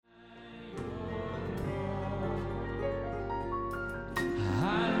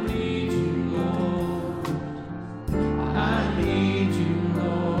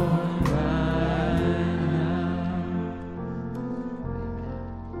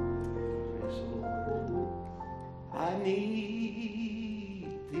need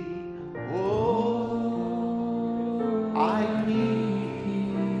thee. Oh, I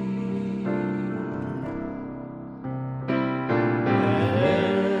need thee.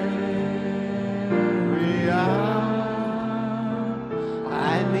 Every hour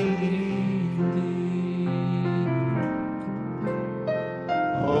I need thee.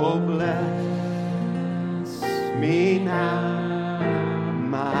 Oh, bless me now,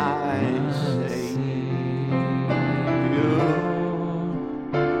 my Savior.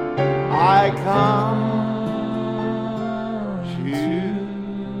 I come to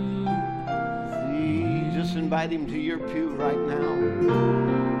thee. Just invite him to your pew right now.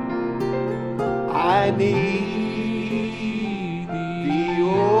 I need thee.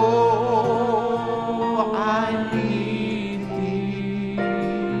 Oh, I need thee.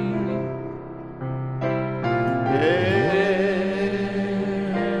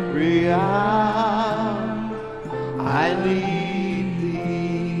 Every hour I need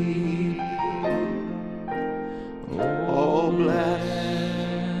thee. Oh, bless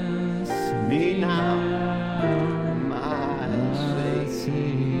me now, my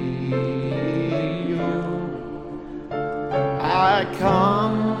Savior. I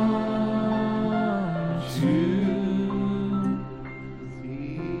come to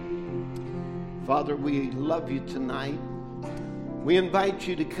thee. Father, we love you tonight. We invite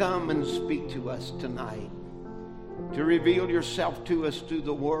you to come and speak to us tonight, to reveal yourself to us through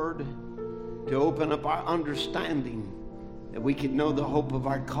the Word, to open up our understanding that we can know the hope of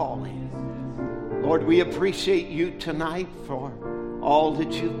our calling. Lord, we appreciate you tonight for all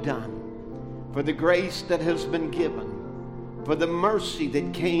that you've done, for the grace that has been given, for the mercy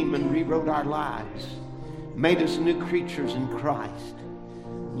that came and rewrote our lives, made us new creatures in Christ.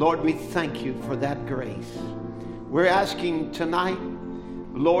 Lord, we thank you for that grace. We're asking tonight,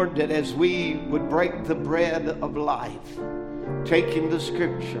 Lord, that as we would break the bread of life, taking the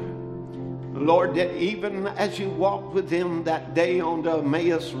scripture, Lord, that even as you walked with them that day on the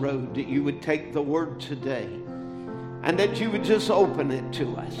Emmaus Road, that you would take the word today and that you would just open it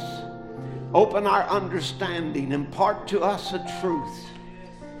to us. Open our understanding, impart to us a truth.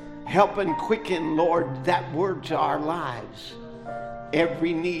 Help and quicken, Lord, that word to our lives.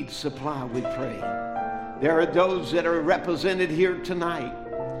 Every need supply, we pray. There are those that are represented here tonight,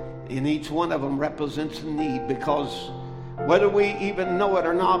 and each one of them represents a need, because whether we even know it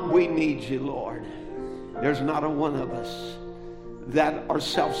or not, we need you, Lord. There's not a one of us that are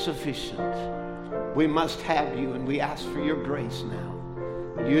self-sufficient. We must have you, and we ask for your grace now.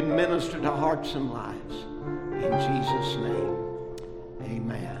 You'd minister to hearts and lives. In Jesus' name,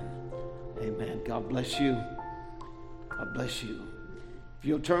 amen. Amen. God bless you. God bless you. If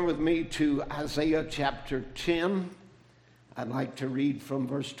you'll turn with me to Isaiah chapter 10, I'd like to read from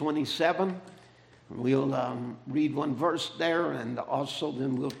verse 27. We'll read one verse there, and also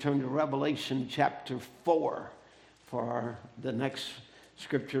then we'll turn to Revelation chapter 4 for the next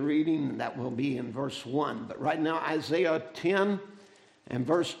scripture reading. That will be in verse 1. But right now, Isaiah 10 and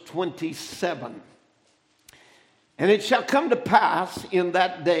verse 27. And it shall come to pass in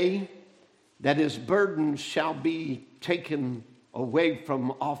that day that his burden shall be taken away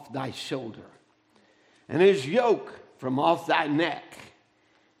from off thy shoulder, and his yoke from off thy neck,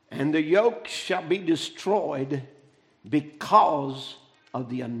 and the yoke shall be destroyed because of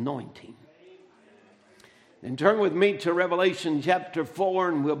the anointing. Then turn with me to Revelation chapter 4,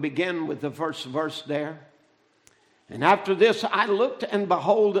 and we'll begin with the first verse there. And after this I looked, and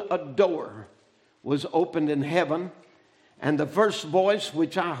behold, a door was opened in heaven, and the first voice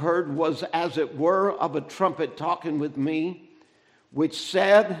which I heard was as it were of a trumpet talking with me, which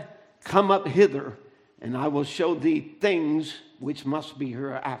said, Come up hither, and I will show thee things which must be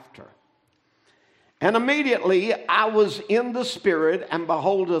hereafter. And immediately I was in the Spirit, and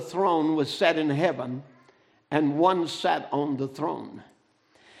behold, a throne was set in heaven, and one sat on the throne.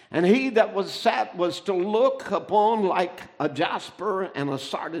 And he that was sat was to look upon like a jasper and a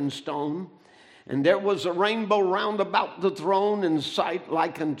sardine stone. And there was a rainbow round about the throne, in sight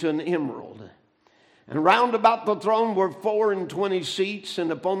like unto an emerald. And round about the throne were 24 seats,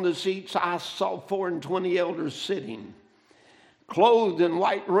 and upon the seats I saw 24 elders sitting, clothed in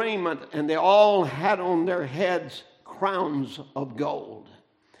white raiment, and they all had on their heads crowns of gold.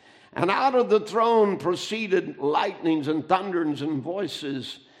 And out of the throne proceeded lightnings and thunderings and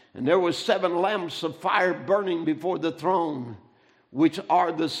voices, and there were 7 lamps of fire burning before the throne, which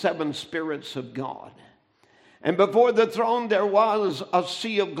are the 7 spirits of God. And before the throne there was a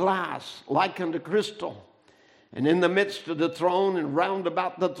sea of glass, like unto crystal. And in the midst of the throne and round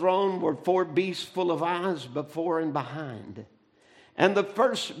about the throne were 4 beasts full of eyes before and behind. And the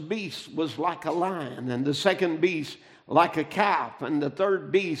first beast was like a lion, and the second beast like a calf, and the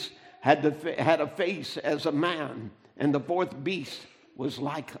third beast had a face as a man, and the fourth beast was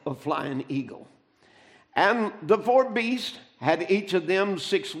like a flying eagle. And the four beasts had each of them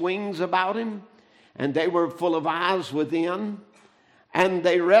 6 wings about him, and they were full of eyes within, and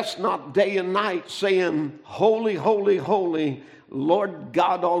they rest not day and night, saying, Holy, holy, holy, Lord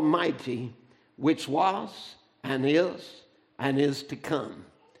God Almighty, which was and is to come.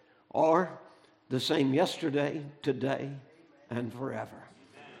 Or the same yesterday, today, and forever.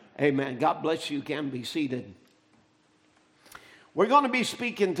 Amen. God bless you. You can be seated. We're going to be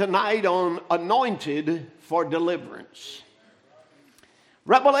speaking tonight on anointed for deliverance.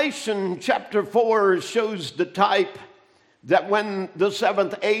 Revelation chapter 4 shows the type that when the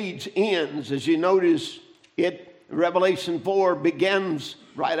 7th age ends, as you notice, Revelation 4 begins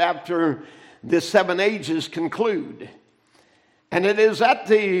right after the 7 ages conclude. And it is at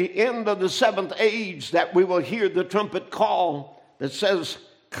the end of the 7th age that we will hear the trumpet call that says,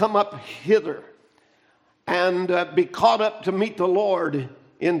 Come up hither and be caught up to meet the Lord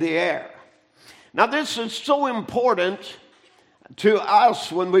in the air. Now this is so important to us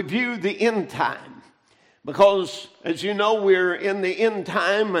when we view the end time. Because, as you know, we're in the end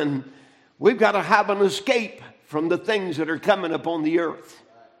time and we've got to have an escape from the things that are coming upon the earth.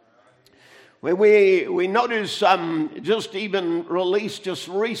 We notice just even released just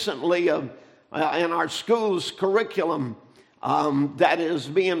recently in our school's curriculum that is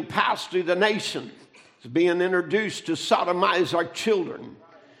being passed through the nation. It's being introduced to sodomize our children,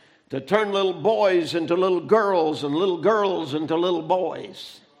 to turn little boys into little girls and little girls into little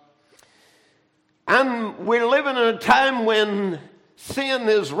boys. And we're living in a time when sin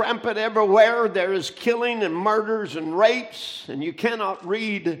is rampant everywhere. There is killing and murders and rapes, and you cannot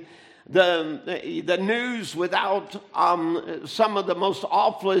read the news without some of the most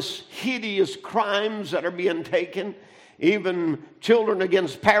awfulest, hideous crimes that are being taken. Even children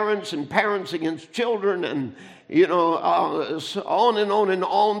against parents and parents against children, and on and on and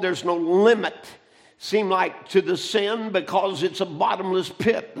on. There's no limit, seem like, to the sin, because it's a bottomless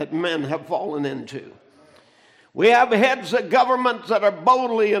pit that men have fallen into. We have heads of government that are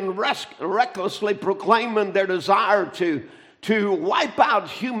boldly and recklessly proclaiming their desire to wipe out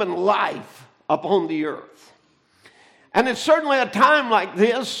human life upon the earth. And it's certainly a time like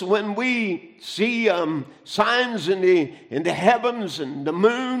this when we see signs in the heavens and the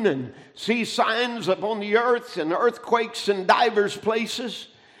moon, and see signs upon the earth and earthquakes in divers places,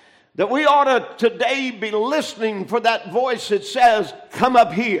 that we ought to today be listening for that voice that says, Come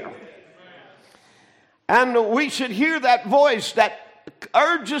up here. And we should hear that voice that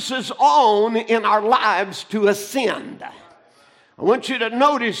urges us on in our lives to ascend. I want you to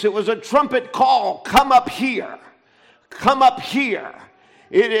notice it was a trumpet call, Come up here. Come up here.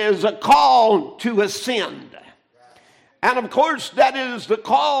 It is a call to ascend. And of course, that is the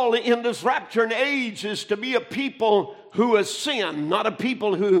call in this rapturing age, is to be a people who ascend, not a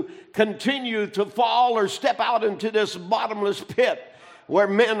people who continue to fall or step out into this bottomless pit where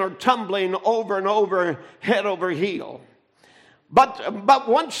men are tumbling over and over, head over heel. But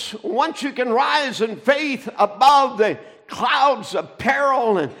once you can rise in faith above the clouds of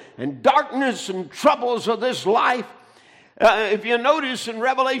peril and darkness and troubles of this life, if you notice in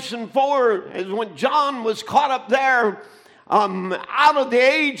Revelation 4, is when John was caught up there out of the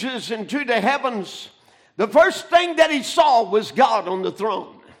ages into the heavens, the first thing that he saw was God on the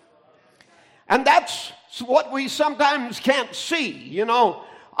throne. And that's what we sometimes can't see,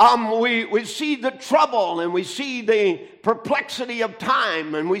 we see the trouble, and we see the perplexity of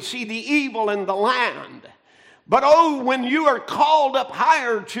time, and we see the evil in the land. But when you are called up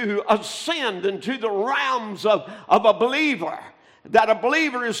higher to ascend into the realms of a believer, that a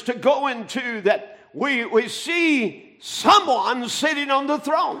believer is to go into, that we see someone sitting on the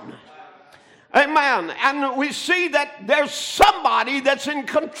throne. Amen. And we see that there's somebody that's in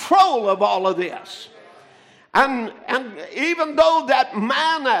control of all of this. And even though that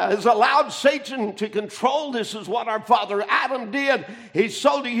man has allowed Satan to control, this is what our father Adam did. He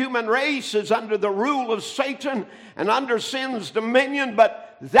sold the human race as under the rule of Satan and under sin's dominion,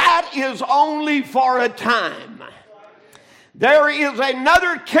 but that is only for a time. There is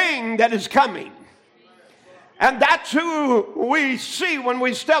another king that is coming. And that's who we see when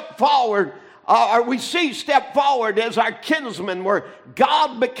we step forward. We see step forward as our kinsman, where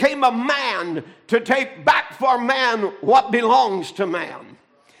God became a man to take back for man what belongs to man.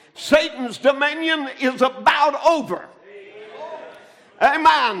 Satan's dominion is about over.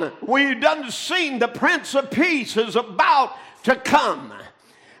 Amen. We done seen the Prince of Peace is about to come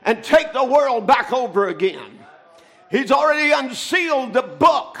and take the world back over again. He's already unsealed the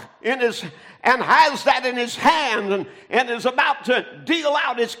book in his and has that in his hand and is about to deal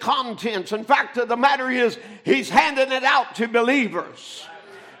out its contents. In fact, the matter is, he's handing it out to believers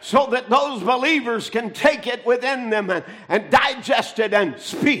so that those believers can take it within them and digest it and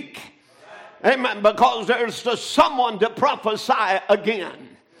speak. Amen. Because there's someone to prophesy again.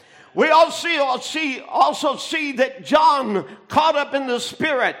 We also see that John, caught up in the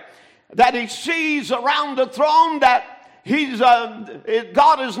Spirit, that he sees around the throne that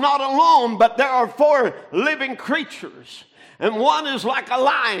God is not alone, but there are 4 living creatures. And one is like a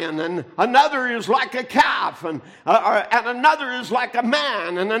lion, and another is like a calf, and another is like a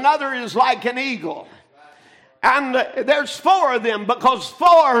man, and another is like an eagle. And there's 4 of them, because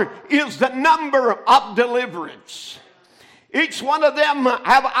 4 is the number of deliverance. Each one of them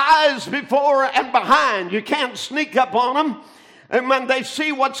have eyes before and behind. You can't sneak up on them. And when they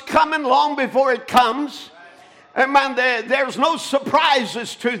see what's coming long before it comes, and when there's no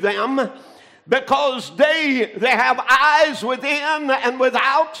surprises to them, because they have eyes within and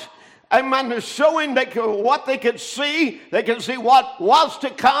without. Amen. Showing what they could see. They can see what was to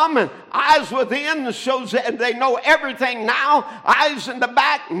come. And eyes within shows that they know everything now. Eyes in the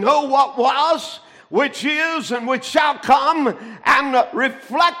back know what was, which is, and which shall come. And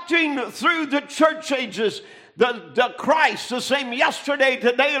reflecting through the church ages, the Christ, the same yesterday,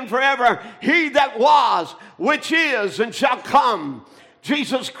 today, and forever. He that was, which is, and shall come.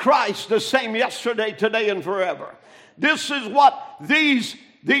 Jesus Christ, the same yesterday, today, and forever. This is what these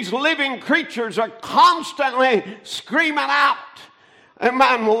living creatures are constantly screaming out.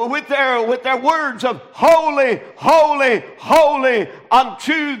 Amen. With their words of holy, holy, holy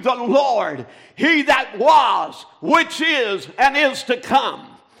unto the Lord. He that was, which is, and is to come.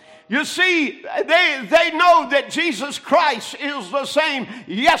 You see, they know that Jesus Christ is the same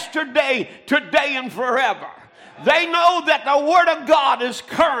yesterday, today, and forever. They know that the Word of God is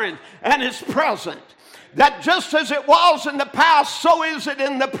current and is present. That just as it was in the past, so is it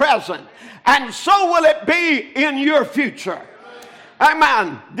in the present. And so will it be in your future.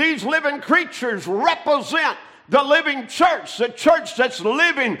 Amen. These living creatures represent the living church, the church that's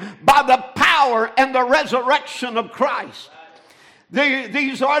living by the power and the resurrection of Christ.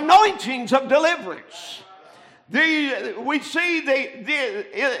 These are anointings of deliverance. We see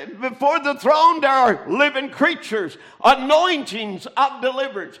before the throne there are living creatures, anointings of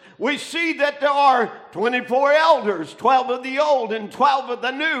deliverance. We see that there are 24 elders, 12 of the old and 12 of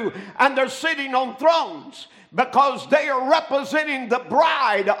the new, and they're sitting on thrones because they are representing the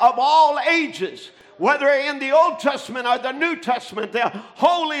bride of all ages, whether in the Old Testament or the New Testament, the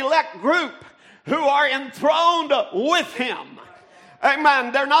holy elect group who are enthroned with him.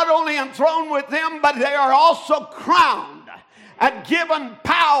 Amen. They're not only enthroned with them, but they are also crowned and given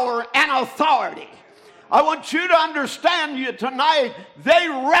power and authority. I want you to understand you tonight. They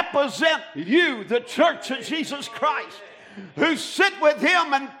represent you, the church of Jesus Christ, who sit with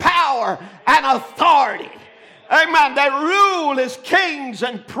him in power and authority. Amen. They rule as kings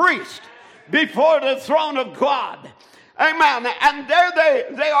and priests before the throne of God. Amen. And there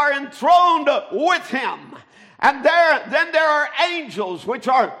they are enthroned with him. And then there are angels, which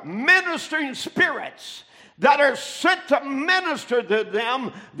are ministering spirits that are sent to minister to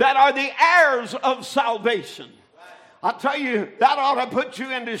them, that are the heirs of salvation. I tell you, that ought to put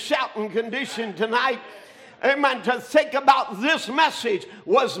you into shouting condition tonight. Amen. To think about this message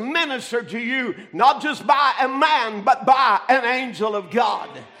was ministered to you, not just by a man, but by an angel of God.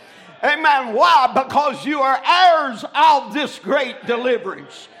 Amen. Why? Because you are heirs of this great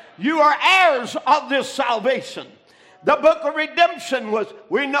deliverance. You are heirs of this salvation. The book of redemption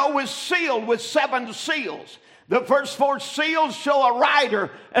was sealed with 7 seals. The first 4 seals show a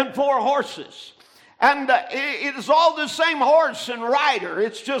rider and 4 horses. And it is all the same horse and rider. He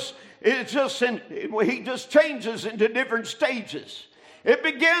just changes into different stages. It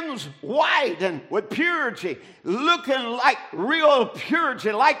begins white and with purity, looking like real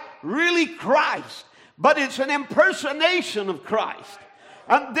purity, like really Christ. But it's an impersonation of Christ.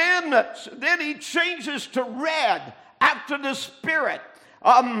 And then he changes to red after the spirit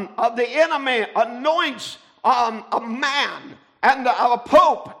of the enemy anoints a man and a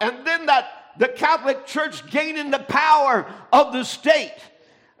pope. And then the Catholic Church, gaining the power of the state,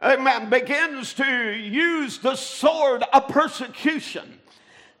 amen, begins to use the sword of persecution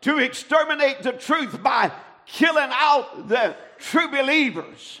to exterminate the truth by killing out the true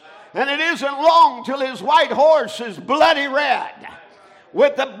believers. And it isn't long till his white horse is bloody red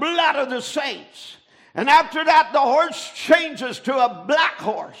with the blood of the saints. And after that, the horse changes to a black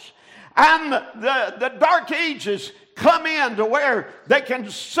horse. And the dark ages come in to where they can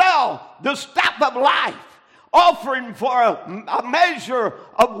sell the staff of life offering for a measure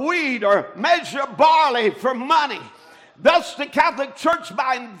of wheat or measure of barley for money. Thus the Catholic Church,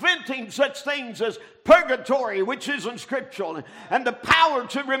 by inventing such things as purgatory, which isn't scriptural, and the power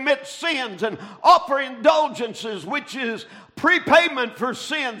to remit sins, and offer indulgences, which is prepayment for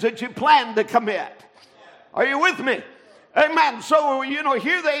sins that you plan to commit. Are you with me? Amen. So,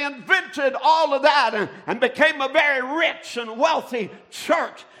 here they invented all of that and became a very rich and wealthy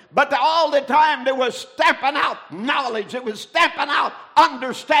church. But all the time they were stamping out knowledge. It was stamping out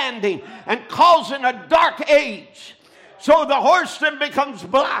understanding and causing a dark age. So the horse then becomes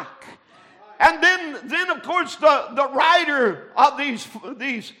black. And then of course, the rider of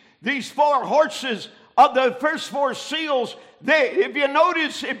these four horses, of the first four seals,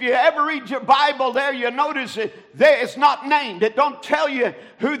 if you ever read your Bible there, you notice it's not named. It don't tell you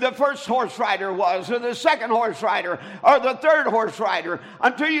who the first horse rider was, or the second horse rider, or the third horse rider,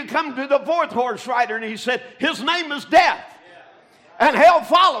 until you come to the fourth horse rider, and he said, his name is Death, and hell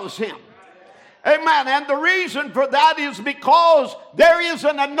follows him. Amen. And the reason for that is because there is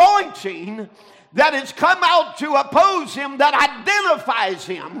an anointing that has come out to oppose him, that identifies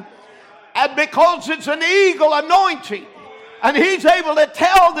him, and because it's an eagle anointing. And he's able to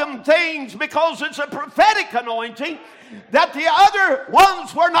tell them things because it's a prophetic anointing that the other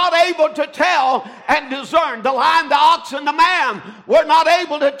ones were not able to tell and discern. The lion, the ox, and the man were not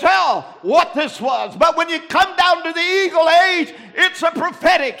able to tell what this was. But when you come down to the eagle age, it's a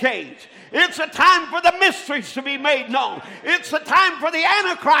prophetic age. It's a time for the mysteries to be made known. It's a time for the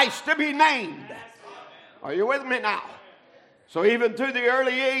Antichrist to be named. Are you with me now? So even through the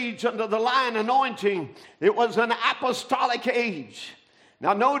early age under the lion anointing, it was an apostolic age.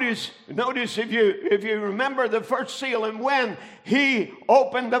 Now notice if you remember the first seal, and when he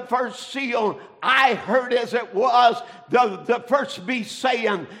opened the first seal, I heard as it was the first beast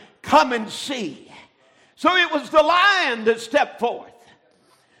saying, come and see. So it was the lion that stepped forth.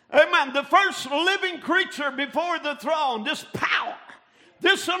 Amen. The first living creature before the throne, this power,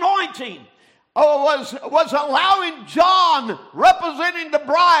 this anointing, was allowing John, representing the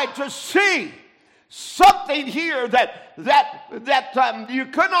bride, to see something here that you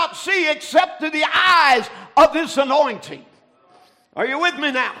could not see except through the eyes of this anointing. Are you with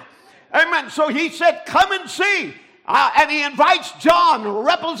me now? Amen. So he said, come and see. And he invites John,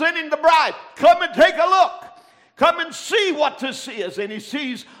 representing the bride, come and take a look. Come and see what this is. And he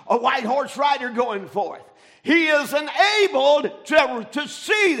sees a white horse rider going forth. He is enabled to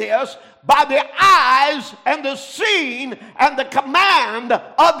see this by the eyes and the seeing and the command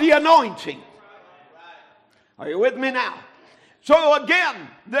of the anointing. Are you with me now? So again,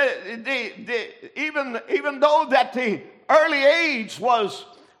 even though that the early age was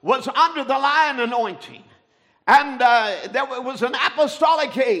under the lion anointing, and there was an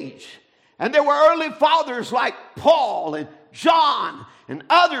apostolic age, and there were early fathers like Paul and John and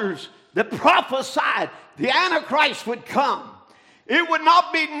others that prophesied the Antichrist would come. It would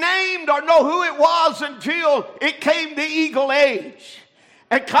not be named or know who it was until it came the eagle age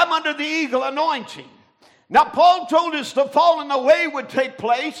and come under the eagle anointing. Now, Paul told us the falling away would take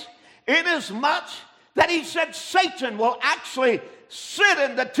place inasmuch that he said Satan will actually sit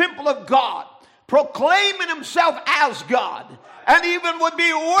in the temple of God, proclaiming himself as God, and even would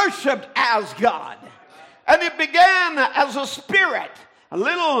be worshipped as God. And it began as a spirit, on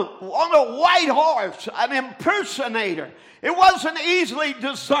a white horse, an impersonator. It wasn't easily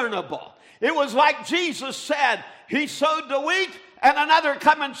discernible. It was like Jesus said, he sowed the wheat and another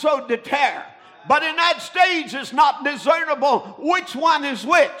come and sowed the tare. But in that stage, it's not discernible which one is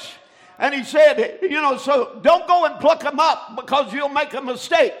which. And he said, so don't go and pluck them up because you'll make a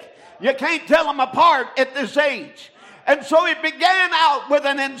mistake. You can't tell them apart at this age. And so it began out with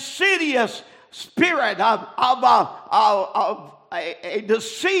an insidious spirit of a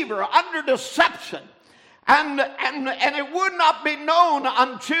deceiver under deception. And it would not be known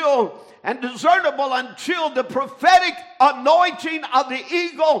until, and discernible until, the prophetic anointing of the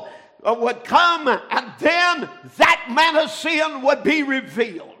eagle would come, and then that man of sin would be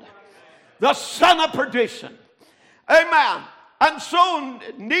revealed. The son of perdition. Amen. And so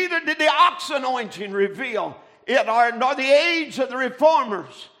neither did the ox anointing reveal it, nor the age of the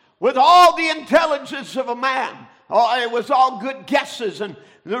reformers with all the intelligence of a man. Oh, it was all good guesses, and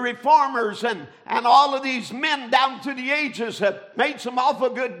the reformers and all of these men down through the ages have made some awful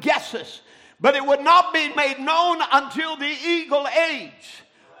good guesses. But it would not be made known until the eagle age,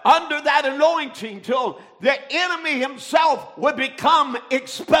 under that anointing, till the enemy himself would become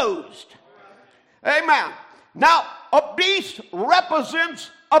exposed. Amen. Now, a beast represents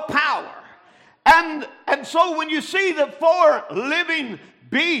a power. And so when you see the four living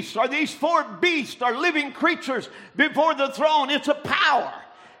beasts, or these four beasts, are living creatures before the throne. It's a power.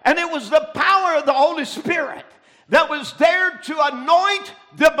 And it was the power of the Holy Spirit that was there to anoint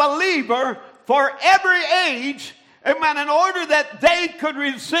the believer for every age, amen, in order that they could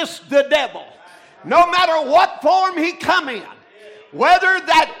resist the devil. No matter what form he come in. Whether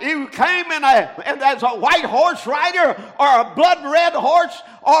that he came as a white horse rider, or a blood red horse,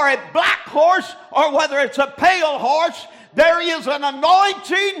 or a black horse, or whether it's a pale horse, there is an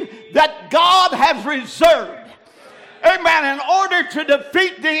anointing that God has reserved. Amen. In order to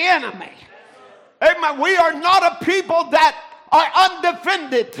defeat the enemy. Amen. We are not a people that are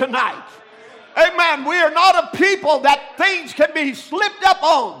undefended tonight. Amen. We are not a people that things can be slipped up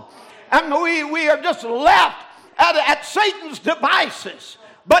on. And we are just left at Satan's devices.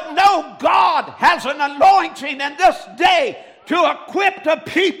 But no, God has an anointing in this day to equip the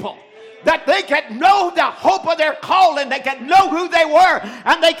people that they can know the hope of their calling, they can know who they were,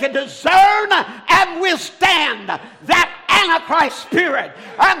 and they can discern and withstand that Antichrist spirit,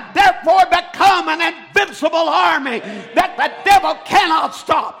 and therefore become an invincible army that the devil cannot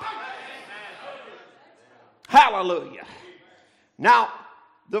stop. Hallelujah. Now,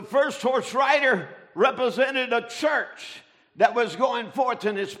 the first horse rider represented a church that was going forth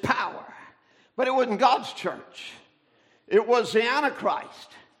in its power. But it wasn't God's church. It was the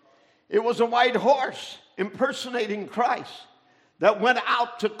Antichrist. It was a white horse impersonating Christ that went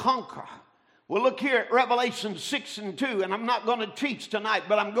out to conquer. Well, look here at Revelation 6:2, and I'm not going to teach tonight,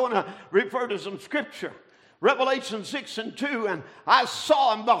 but I'm going to refer to some scripture. Revelation 6:2, and I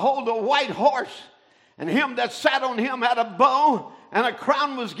saw and behold a white horse, and him that sat on him had a bow, and a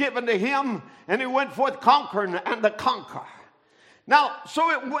crown was given to him, and he went forth conquering and to conquer. Now, so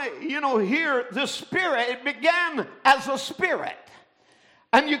here the spirit, it began as a spirit.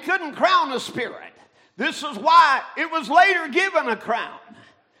 And you couldn't crown a spirit. This is why it was later given a crown.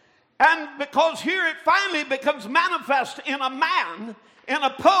 And because here it finally becomes manifest in a man, in a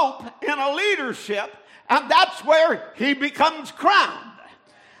pope, in a leadership, and that's where he becomes crowned.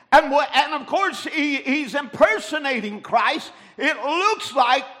 And of course he's impersonating Christ. It looks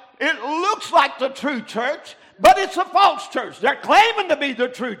like the true church, but it's a false church. They're claiming to be the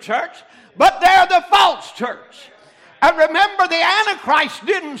true church, but they're the false church. And remember, the Antichrist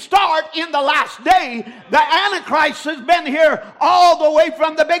didn't start in the last day. The Antichrist has been here all the way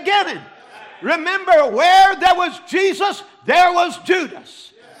from the beginning. Remember, where there was Jesus, there was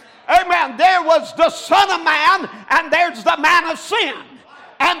Judas. Amen. There was the Son of Man, and there's the man of sin.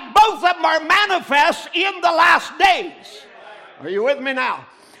 And both of them are manifest in the last days. Are you with me now?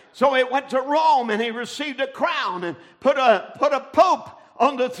 So it went to Rome, and he received a crown and put a pope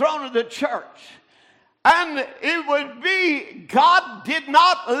on the throne of the church. And it would be, God did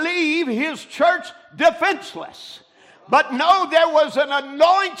not leave his church defenseless. But no, there was an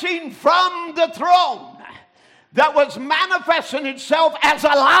anointing from the throne that was manifesting itself as a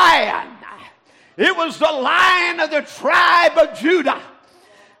lion. It was the Lion of the tribe of Judah.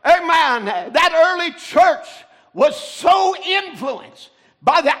 Amen. That early church was so influenced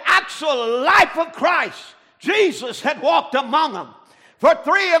by the actual life of Christ. Jesus had walked among them for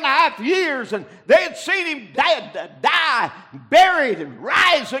 3.5 years, and they had seen him die, buried, and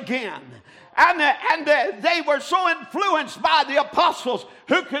rise again. And they were so influenced by the apostles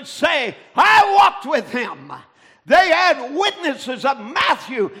who could say, I walked with him. They had witnesses of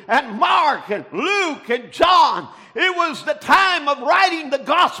Matthew and Mark and Luke and John. It was the time of writing the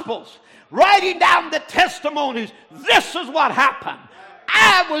Gospels, writing down the testimonies. This is what happened.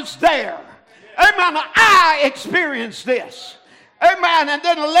 I was there. Amen. I experienced this. Amen. And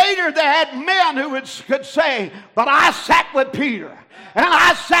then later they had men who could say, but I sat with Peter, and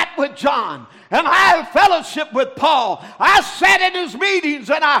I sat with John, and I had fellowship with Paul. I sat in his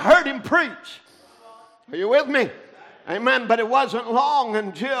meetings, and I heard him preach. Are you with me? Amen. But it wasn't long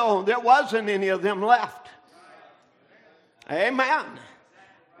until there wasn't any of them left. Amen.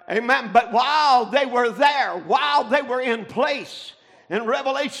 Amen. But while they were there, while they were in place, in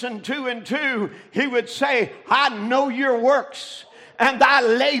Revelation 2:2, he would say, I know your works, and thy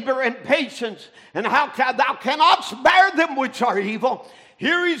labor and patience, and how thou cannot spare them which are evil.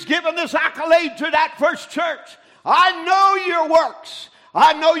 Here he's given this accolade to that first church. I know your works.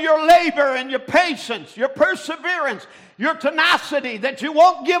 I know your labor and your patience, your perseverance, your tenacity, that you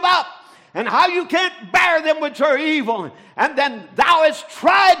won't give up, and how you can't bear them which are evil. And then thou hast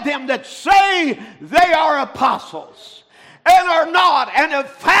tried them that say they are apostles, and are not, and have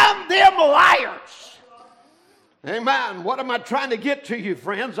found them liars. Amen. What am I trying to get to you,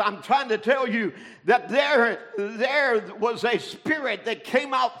 friends? I'm trying to tell you that there was a spirit that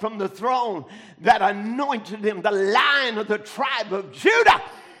came out from the throne that anointed him, the Lion of the tribe of Judah.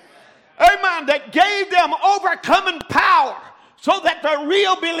 Amen. That gave them overcoming power so that the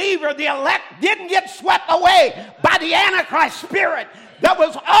real believer, the elect, didn't get swept away by the Antichrist spirit that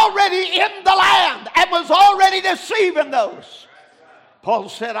was already in the land and was already deceiving those. Paul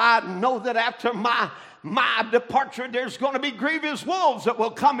said, I know that after my departure, there's going to be grievous wolves that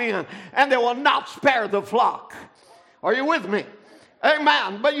will come in, and they will not spare the flock. Are you with me?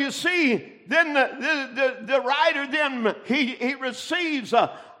 Amen. But you see, then the rider, then he receives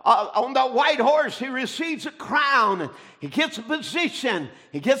on the white horse, he receives a crown. He gets a position.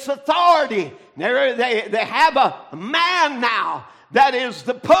 He gets authority. They have a man now that is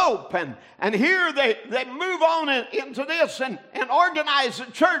the Pope. And here they move on into this and organize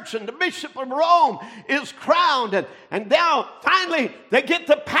the church, and the Bishop of Rome is crowned. And now finally they get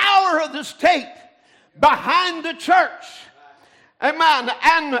the power of the state behind the church. Amen.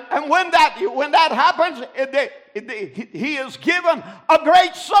 And when that happens, he is given a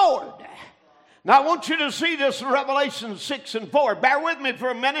great sword. Now I want you to see this in Revelation 6 and 4. Bear with me for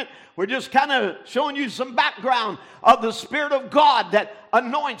a minute. We're just kind of showing you some background of the Spirit of God that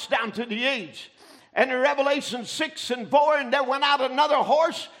anoints down to the age. And in Revelation 6 and 4, and there went out another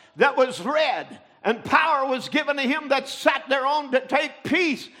horse that was red, and power was given to him that sat thereon to take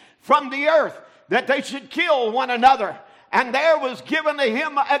peace from the earth, that they should kill one another. And there was given to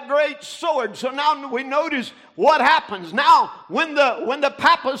him a great sword. So now we notice what happens. Now, when the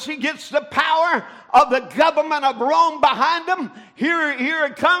papacy gets the power of the government of Rome behind him, here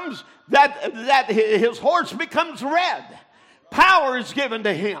it comes that his horse becomes red. Power is given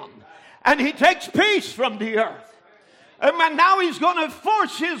to him. And he takes peace from the earth. And now he's going to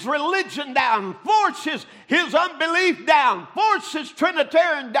force his religion down, force his unbelief down, force his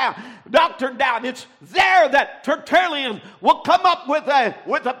Trinitarian doctrine down. It's there that Tertullian will come up with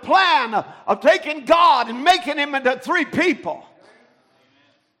a plan of taking God and making him into three people.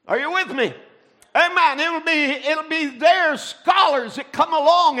 Are you with me? Amen. It'll be their scholars that come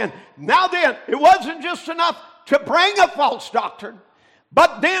along, and now then, it wasn't just enough to bring a false doctrine.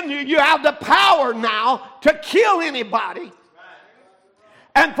 But then you have the power now to kill anybody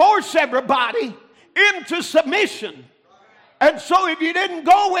and force everybody into submission. And so if you didn't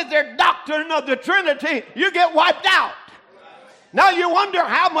go with their doctrine of the Trinity, you get wiped out. Now you wonder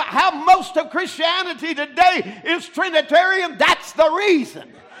how most of Christianity today is Trinitarian. That's the reason.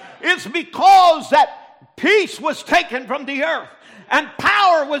 It's because that peace was taken from the earth and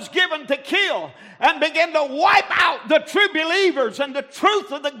power was given to kill and begin to wipe out the true believers and the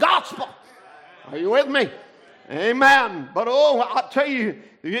truth of the gospel. Are you with me? Amen. But I'll tell you,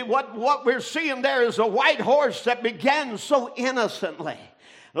 what we're seeing there is a white horse that began so innocently,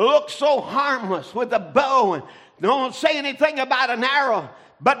 looked so harmless with a bow, and don't say anything about an arrow,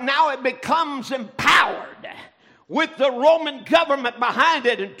 but now it becomes empowered with the Roman government behind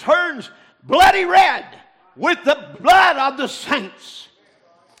it and turns bloody red with the blood of the saints.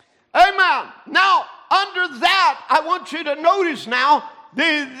 Amen. Now, under that, I want you to notice now,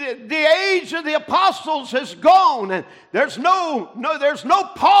 the age of the apostles has gone, and there's no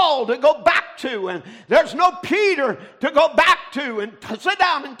Paul to go back to, and there's no Peter to go back to and sit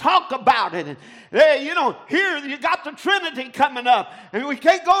down and talk about it. And here you got the Trinity coming up, and we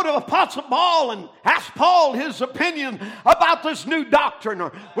can't go to Apostle Paul and ask Paul his opinion about this new doctrine,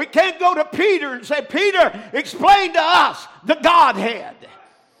 or we can't go to Peter and say, Peter, explain to us the Godhead.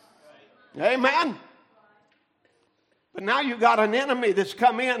 Amen. But now you got an enemy that's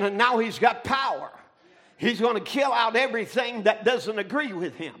come in, and now he's got power. He's going to kill out everything that doesn't agree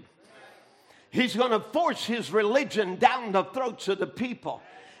with him. He's going to force his religion down the throats of the people.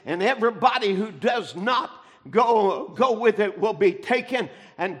 And everybody who does not go with it will be taken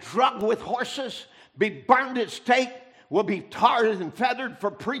and drugged with horses, be burned at stake, will be tarred and feathered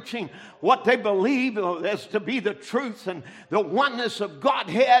for preaching what they believe as to be the truth and the oneness of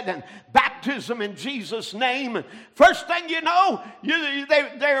Godhead and baptism in Jesus' name. First thing you know,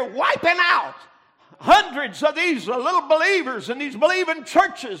 they're wiping out hundreds of these little believers in these believing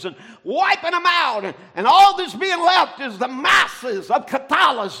churches and wiping them out. And all that's being left is the masses of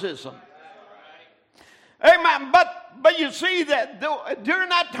Catholicism. Amen. But you see that during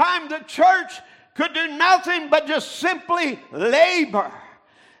that time, the church could do nothing but just simply labor.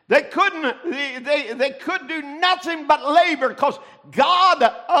 They could do nothing but labor, because God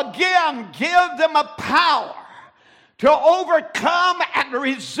again gave them a power to overcome and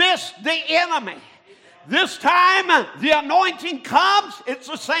resist the enemy. This time the anointing comes. It's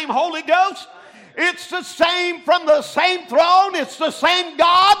the same Holy Ghost. It's the same from the same throne. It's the same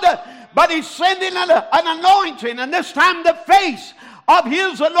God, but He's sending an anointing. And this time the face of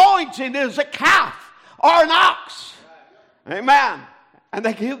His anointing is a calf or an ox. Amen. And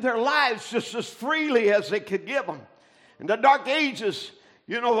they give their lives just as freely as they could give them. In the Dark Ages,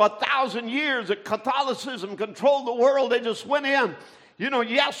 1,000 years that Catholicism controlled the world, they just went in,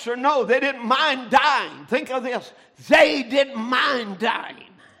 yes or no. They didn't mind dying. Think of this. They didn't mind dying.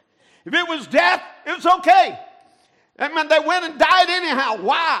 If it was death, it was okay. Amen. They went and died anyhow.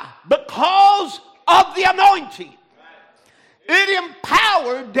 Why? Because of the anointing. It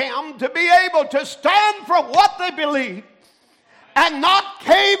empowered them to be able to stand for what they believed and not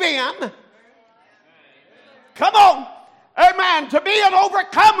cave in. Come on. Amen. To be an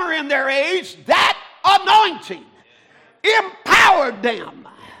overcomer in their age, that anointing empowered them.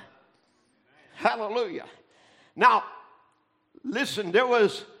 Hallelujah. Now, listen, there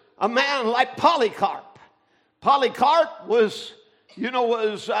was a man like Polycarp. Polycarp was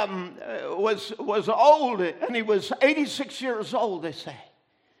old, and he was 86 years old, they say.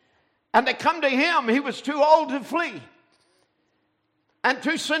 And they come to him, he was too old to flee. And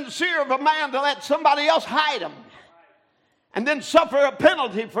too sincere of a man to let somebody else hide him. And then suffer a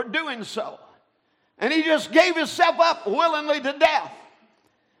penalty for doing so. And he just gave himself up willingly to death.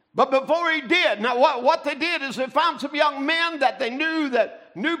 But before he did, now what they did is they found some young men that they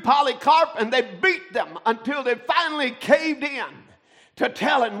knew Polycarp, and they beat them until they finally caved in to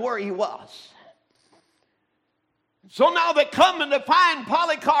tell him where he was. So now they come and they find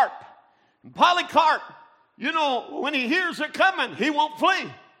Polycarp. And Polycarp, when he hears they're coming, he won't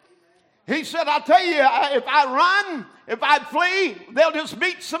flee. He said, I'll tell you, if I run, if I flee, they'll just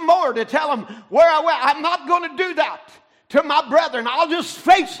beat some more to tell them where I went. I'm not going to do that to my brethren. I'll just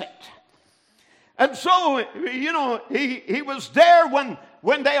face it. And so, he was there when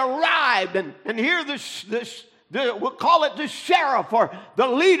they arrived. And here we'll call it the sheriff or the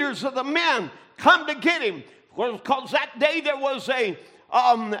leaders of the men come to get him. Because that day there was a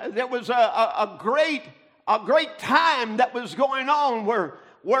great time that was going on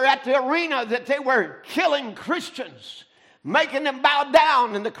where at the arena that they were killing Christians, making them bow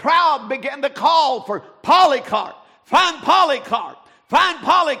down, and the crowd began to call for Polycarp. Find Polycarp. Find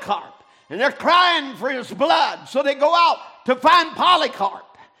Polycarp. And they're crying for his blood. So they go out to find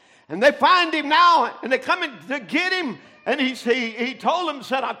Polycarp. And they find him now, and they come in to get him. And he told them,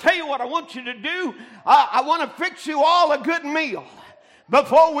 said, I'll tell you what I want you to do. I want to fix you all a good meal.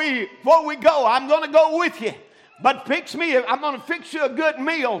 Before we go, I'm going to go with you. But I'm going to fix you a good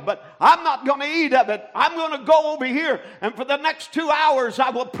meal, but I'm not going to eat of it. I'm going to go over here, and for the next 2 hours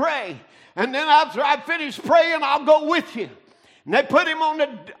I will pray. And then after I finish praying, I'll go with you. And they put him on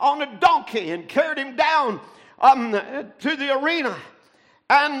a donkey and carried him down to the arena.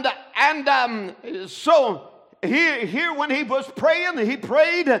 And so here when he was praying, he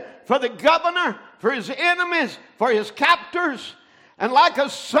prayed for the governor, for his enemies, for his captors. And like a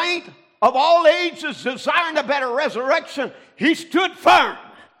saint of all ages desiring a better resurrection, he stood firm. Amen.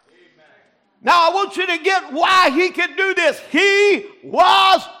 Now I want you to get why he could do this. He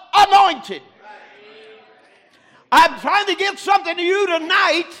was anointed. I'm trying to get something to you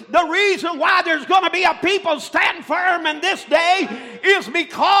tonight. The reason why there's going to be a people stand firm in this day is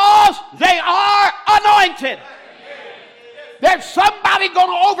because they are anointed. There's somebody going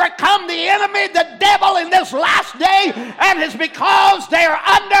to overcome the enemy, the devil, in this last day, and it's because they are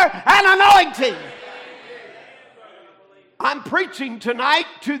under an anointing. I'm preaching tonight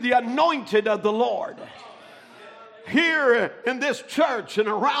to the anointed of the Lord. Here in this church and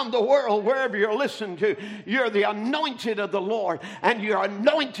around the world, wherever you're listening to, you're the anointed of the Lord, and you're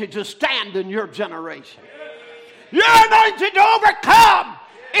anointed to stand in your generation. You're anointed to overcome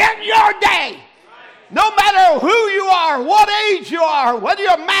in your day. No matter who you are, what age you are, whether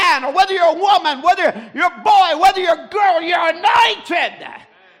you're a man or whether you're a woman, whether you're a boy, whether you're a girl, you're anointed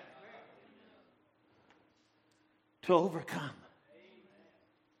to overcome.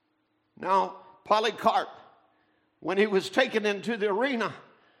 Now, Polycarp, when he was taken into the arena,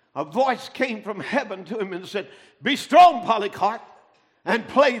 a voice came from heaven to him and said, "Be strong, Polycarp, and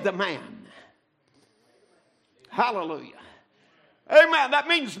play the man." Hallelujah. Amen. That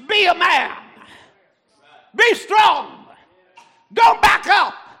means be a man. Be strong. Don't back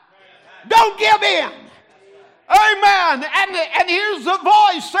up. Don't give in. Amen. And here's the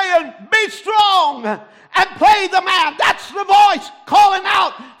voice saying, "Be strong and play the man." That's the voice calling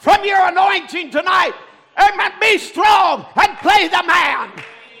out from your anointing tonight. Amen. Be strong and play the man.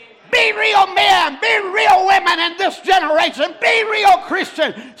 Be real men. Be real women in this generation. Be real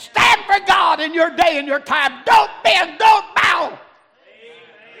Christian. Stand for God in your day and your time. Don't bend. Don't bow.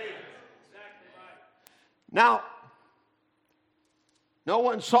 Now, no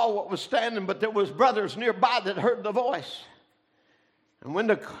one saw what was standing, but there was brothers nearby that heard the voice. And when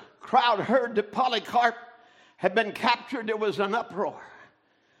the crowd heard that Polycarp had been captured, there was an uproar.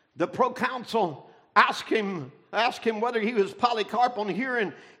 The proconsul asked him whether he was Polycarp. On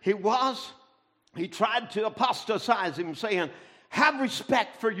hearing he was, he tried to apostatize him, saying, "Have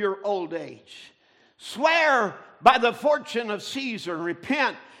respect for your old age. Swear by the fortune of Caesar, and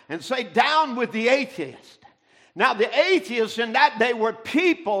repent, and say, down with the atheist." Now, the atheists in that day were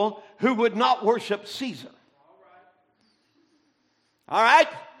people who would not worship Caesar. All right?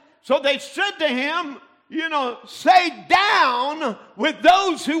 So they said to him, say down with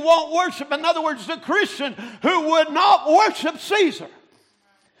those who won't worship. In other words, the Christian who would not worship Caesar,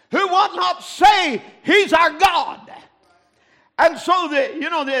 who would not say he's our God. And so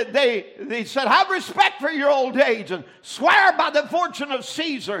they said, have respect for your old age and swear by the fortune of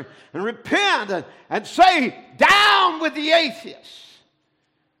Caesar and repent and say, down with the atheists.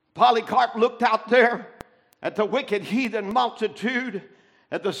 Polycarp looked out there at the wicked heathen multitude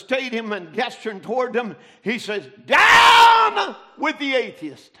at the stadium and gesturing toward them. He says, down with the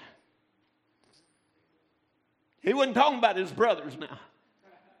atheist. He wasn't talking about his brothers now.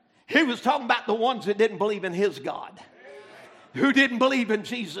 He was talking about the ones that didn't believe in his God, who didn't believe in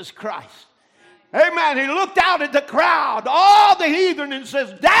Jesus Christ. Amen. He looked out at the crowd, all the heathen, and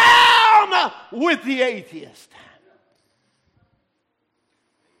says, down with the atheist.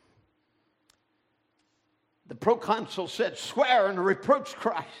 The proconsul said, swear and reproach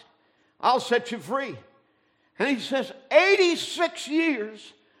Christ. I'll set you free. And he says, 86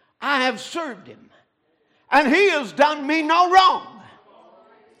 years I have served him, and he has done me no wrong.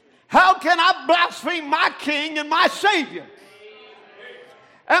 How can I blaspheme my King and my Savior?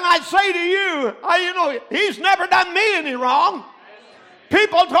 And I say to you, he's never done me any wrong.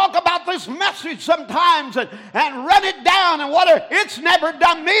 People talk about this message sometimes and run it down and whatever. It's never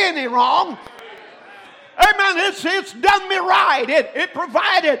done me any wrong. Amen. It's done me right. It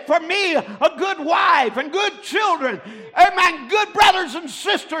provided for me a good wife and good children. Amen. Good brothers and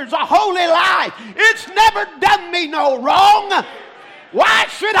sisters, a holy life. It's never done me no wrong. Why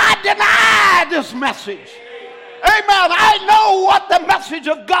should I deny this message? Amen. I know what the message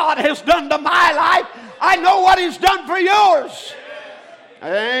of God has done to my life. I know what He's done for yours.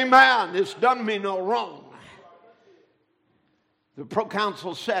 Amen. It's done me no wrong. The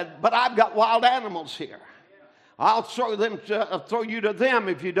proconsul said, but I've got wild animals here. I'll throw you to them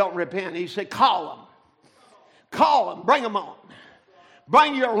if you don't repent. He said, call them. Call them. Bring them on.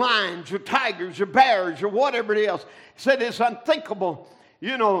 Bring your lions, your tigers, your bears, your whatever it is. He said it's unthinkable.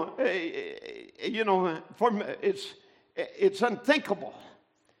 It's unthinkable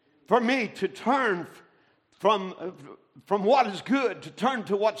for me to turn from what is good to turn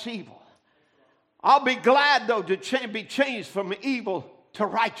to what's evil. I'll be glad, though, to be changed from evil to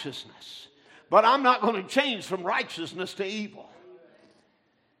righteousness. But I'm not going to change from righteousness to evil.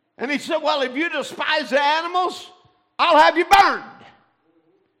 And he said, well, if you despise the animals, I'll have you burned.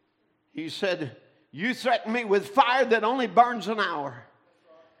 He said, you threaten me with fire that only burns an hour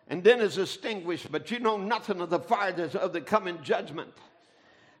and then is extinguished, but you know nothing of the fire that's of the coming judgment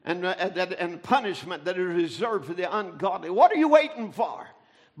and punishment that is reserved for the ungodly. What are you waiting for?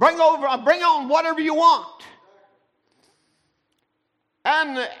 Bring on whatever you want.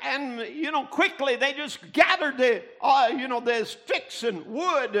 And quickly they just gathered the sticks and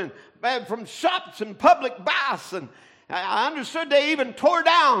wood and from shops and public baths, and I understood they even tore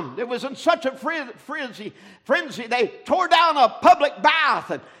down. It was in such a frenzy. They tore down a public bath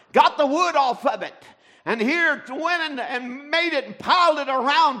and got the wood off of it. And here went and made it and piled it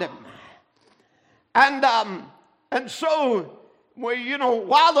around him. And so,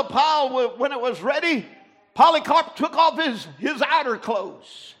 while the pile, when it was ready, Polycarp took off his outer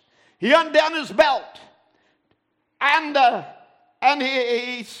clothes. He undone his belt. And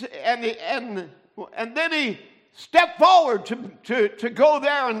then he stepped forward to go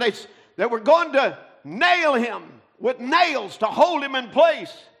there, and they were going to nail him with nails to hold him in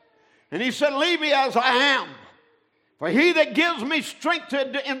place. And he said, leave me as I am. For he that gives me strength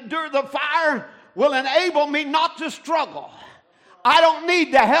to endure the fire will enable me not to struggle. I don't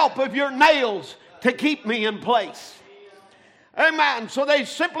need the help of your nails to keep me in place. Amen. So they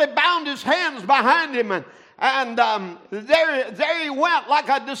simply bound his hands behind him, and there he went like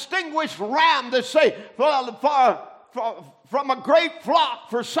a distinguished ram, they say, from a great flock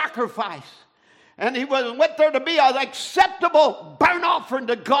for sacrifice. And he went there to be an acceptable burnt offering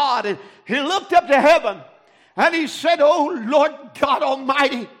to God. And he looked up to heaven and he said, oh Lord God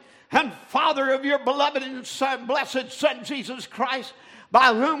Almighty and Father of your beloved and blessed Son Jesus Christ,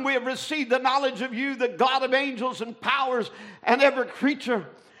 by whom we have received the knowledge of you, the God of angels and powers and every creature,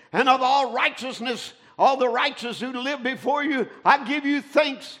 and of all righteousness, all the righteous who live before you. I give you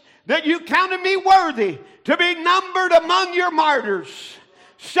thanks that you counted me worthy to be numbered among your martyrs,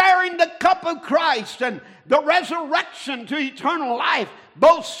 sharing the cup of Christ and the resurrection to eternal life,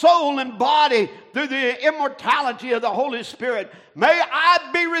 both soul and body, through the immortality of the Holy Spirit. May I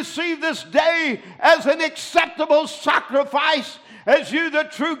be received this day as an acceptable sacrifice, as you, the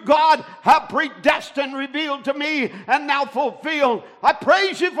true God, have predestined, revealed to me, and now fulfilled. I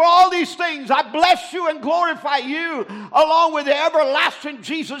praise you for all these things. I bless you and glorify you, along with the everlasting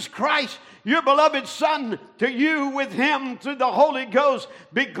Jesus Christ, your beloved Son. To you, with him, through the Holy Ghost,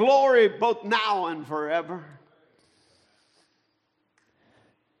 be glory both now and forever.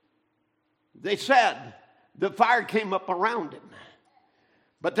 They said the fire came up around him.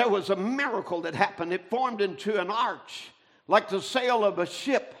 But there was a miracle that happened. It formed into an arch, like the sail of a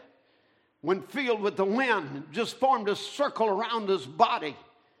ship when filled with the wind. It just formed a circle around his body.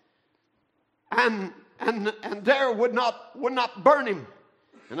 And there would not burn him.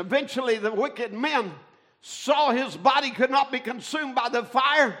 And eventually the wicked men saw his body could not be consumed by the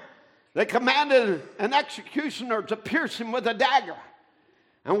fire. They commanded an executioner to pierce him with a dagger.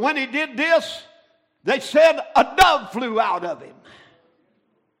 And when he did this, they said a dove flew out of him.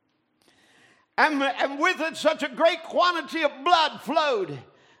 And with it such a great quantity of blood flowed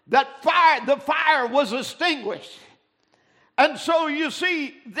that the fire was extinguished. And so you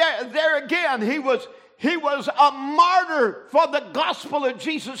see, there again, he was a martyr for the gospel of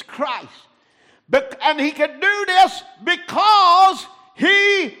Jesus Christ. And he could do this because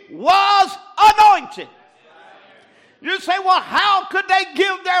he was anointed. You say, well, how could they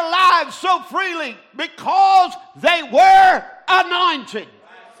give their lives so freely? Because they were anointed.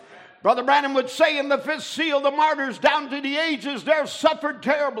 Brother Branham would say in the fifth seal, the martyrs down to the ages, they suffered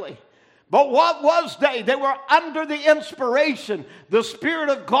terribly. But what was they? They were under the inspiration, the Spirit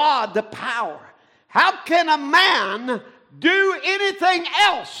of God, the power. How can a man do anything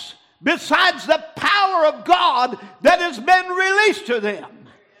else besides the power of God that has been released to them?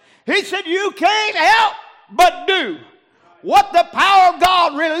 He said, you can't help but do what the power of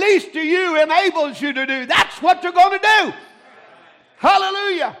God released to you enables you to do. That's what you're going to do.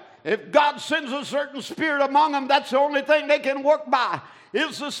 Hallelujah. If God sends a certain spirit among them, that's the only thing they can work by,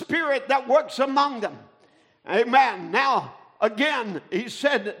 is the Spirit that works among them. Amen. Now, again, he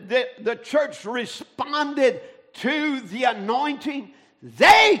said that the church responded to the anointing.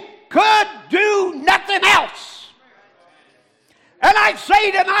 They could do nothing else. And I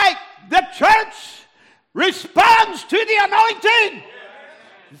say tonight, the church responds to the anointing.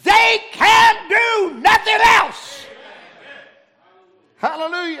 They can do nothing else.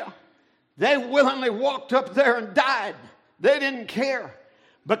 Hallelujah. They willingly walked up there and died. They didn't care,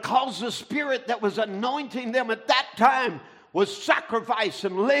 because the Spirit that was anointing them at that time was sacrifice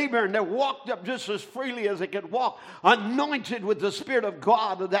and labor, and they walked up just as freely as they could walk, anointed with the Spirit of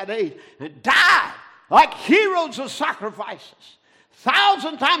God of that age, and died like heroes of sacrifices.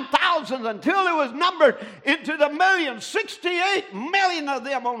 Thousands times thousands, until it was numbered into the millions. 68 million of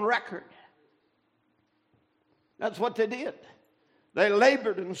them on record. That's what they did. They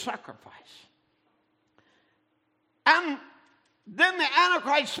labored in sacrifice. And then the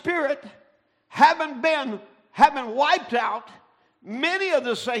Antichrist spirit, having wiped out many of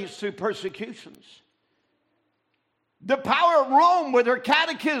the saints through persecutions, the power of Rome with their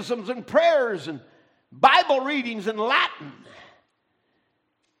catechisms and prayers and Bible readings in Latin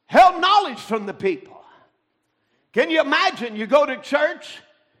held knowledge from the people. Can you imagine? You go to church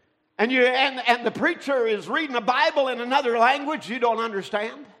and the preacher is reading a Bible in another language you don't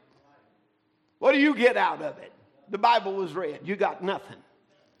understand. What do you get out of it? The Bible was read. You got nothing.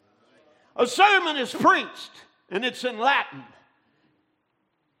 A sermon is preached and it's in Latin,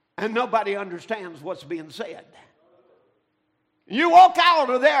 and nobody understands what's being said. You walk out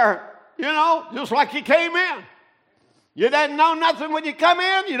of there, just like you came in. You didn't know nothing when you come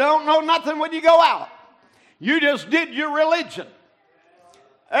in. You don't know nothing when you go out. You just did your religion.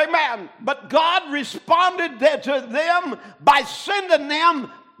 Amen. But God responded to them by sending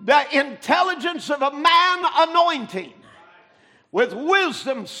them the intelligence of a man anointing, with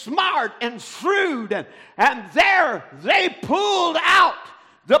wisdom, smart and shrewd. And there they pulled out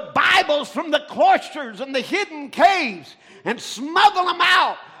the Bibles from the cloisters and the hidden caves and smuggled them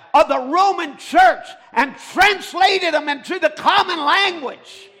out of the Roman church and translated them into the common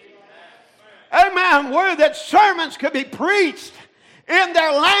language. Amen. Where that sermons could be preached in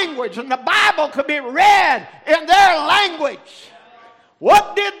their language and the Bible could be read in their language.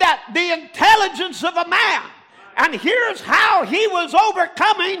 What did that? The intelligence of a man And here's how he was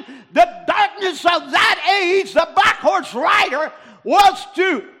overcoming the darkness of that age. The black horse rider was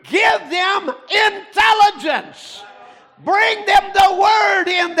to give them intelligence. Bring them the word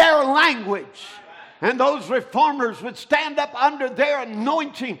in their language. And those reformers would stand up under their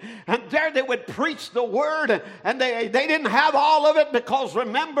anointing, and there they would preach the word. And they didn't have all of it, because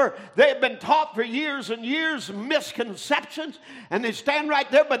remember, they had been taught for years and years misconceptions. And they stand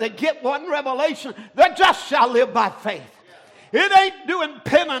right there, but they get one revelation: the just shall live by faith. It ain't doing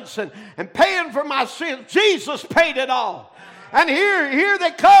penance and paying for my sins. Jesus paid it all. And here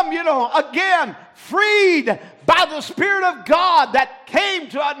they come, again, freed by the Spirit of God that came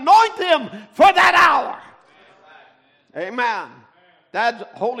to anoint them for that hour. Amen.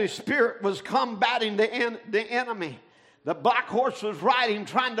 That Holy Spirit was combating the enemy. The black horse was riding,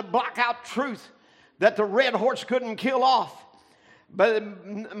 trying to block out truth that the red horse couldn't kill off. But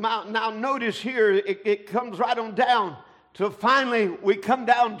now notice here, it comes right on down to finally we come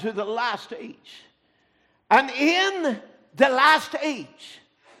down to the last age. And in the last age,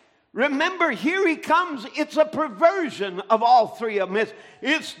 remember, here he comes. It's a perversion of all three of them.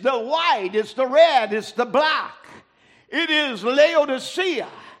 It's the white, it's the red, it's the black. It is Laodicea.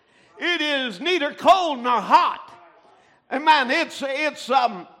 It is neither cold nor hot. Amen. It's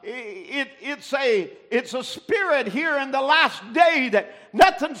a spirit here in the last day that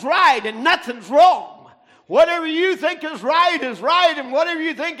nothing's right and nothing's wrong. Whatever you think is right, and whatever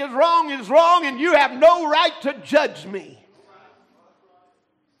you think is wrong, and you have no right to judge me.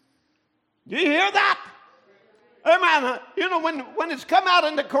 Do you hear that? Amen. When it's come out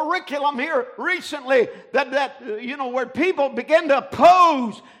in the curriculum here recently that where people begin to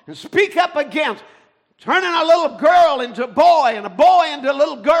oppose and speak up against turning a little girl into a boy and a boy into a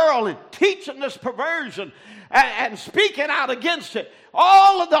little girl and teaching this perversion and speaking out against it.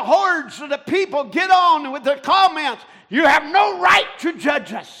 All of the hordes of the people get on with their comments. You have no right to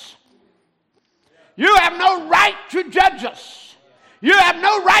judge us. You have no right to judge us. You have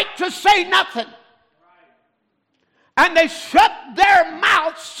no right to say nothing. And they shut their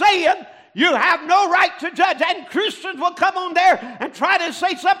mouths saying, you have no right to judge. And Christians will come on there and try to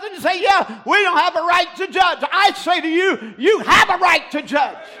say something and say, yeah, we don't have a right to judge. I say to you, you have a right to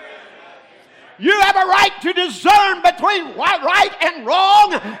judge. You have a right to discern between right and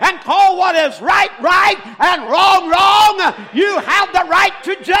wrong and call what is right, and wrong. You have the right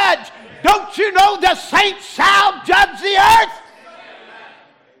to judge. Don't you know the saints shall judge the earth?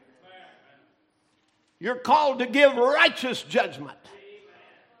 You're called to give righteous judgment.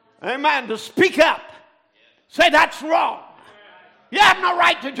 Amen. To speak up. Say that's wrong. You have no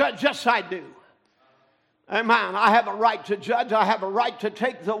right to judge. Yes, I do. Amen. I have a right to judge. I have a right to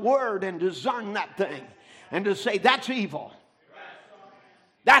take the word and discern that thing. And to say that's evil.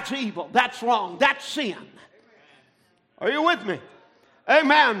 That's evil. That's wrong. That's sin. Are you with me?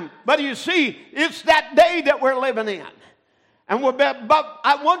 Amen. But you see, it's that day that we're living in. But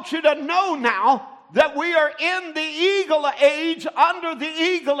I want you to know now that we are in the eagle age under the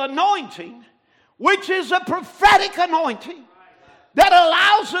eagle anointing, which is a prophetic anointing that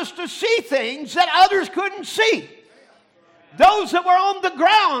allows us to see things that others couldn't see. Those that were on the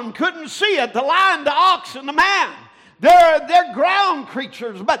ground couldn't see it, the lion, the ox, and the man. They're ground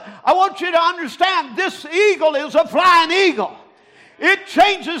creatures, but I want you to understand this eagle is a flying eagle. It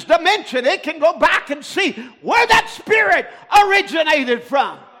changes dimension. It can go back and see where that spirit originated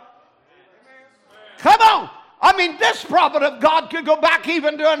from. Come on. I mean, this prophet of God could go back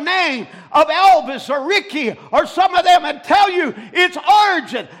even to a name of Elvis or Ricky or some of them and tell you its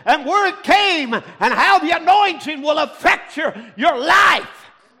origin and where it came and how the anointing will affect your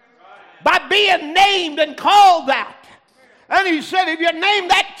life by being named and called that. And he said, if you name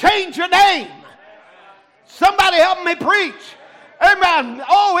that, change your name. Somebody help me preach. Amen.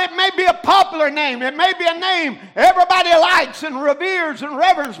 Oh, it may be a popular name. It may be a name everybody likes and reveres and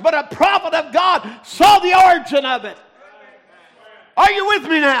reverence, but a prophet of God saw the origin of it. Are you with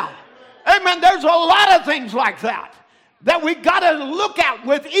me now? Amen. There's a lot of things like that we got to look at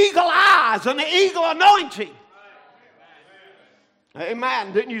with eagle eyes and the eagle anointing.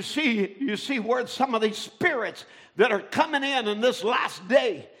 Amen. Then you see where some of these spirits that are coming in this last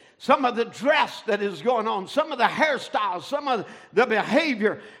day. Some of the dress that is going on, some of the hairstyles, some of the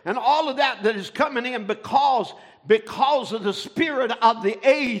behavior, and all of that is coming in because of the spirit of the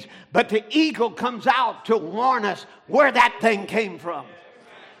age. But the eagle comes out to warn us where that thing came from.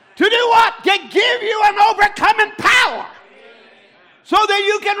 To do what? To give you an overcoming power so that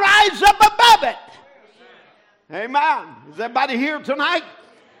you can rise up above it. Amen. Is everybody here tonight?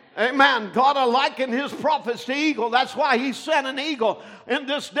 Amen. God likened his prophets to eagle. That's why he sent an eagle in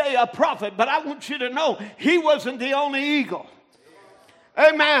this day, a prophet. But I want you to know, he wasn't the only eagle.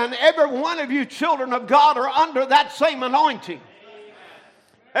 Amen. Every one of you children of God are under that same anointing.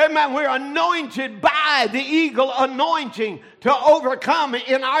 Amen. We're anointed by the eagle anointing to overcome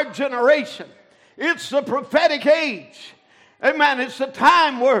in our generation. It's the prophetic age. Amen. It's the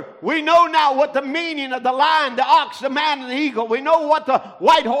time where we know now what the meaning of the lion, the ox, the man, and the eagle. We know what the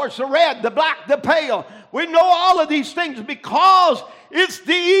white horse, the red, the black, the pale. We know all of these things because it's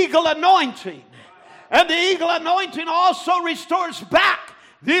the eagle anointing. And the eagle anointing also restores back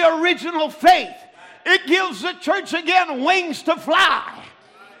the original faith. It gives the church again wings to fly.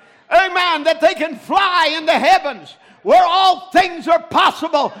 Amen. That they can fly in the heavens where all things are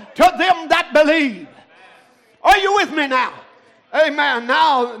possible to them that believe. Are you with me now? Amen.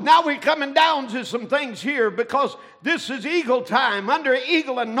 Now we're coming down to some things here because this is eagle time, under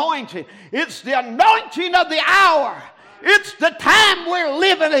eagle anointing. It's the anointing of the hour. It's the time we're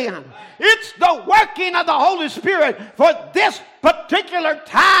living in. It's the working of the Holy Spirit for this particular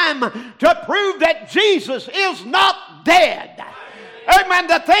time to prove that Jesus is not dead. Amen.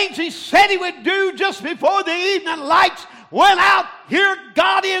 The things he said he would do just before the evening lights went out, here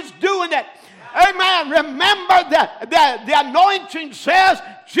God is doing it. Amen. Remember that the anointing says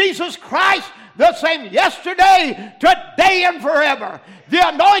Jesus Christ the same yesterday, today, and forever. The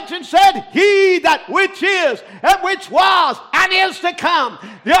anointing said, he that which is, and which was, and is to come.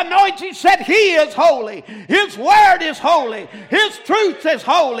 The anointing said, he is holy. His word is holy. His truth is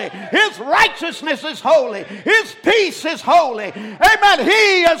holy. His righteousness is holy. His peace is holy. Amen.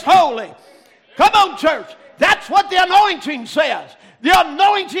 He is holy. Come on, church. That's what the anointing says. The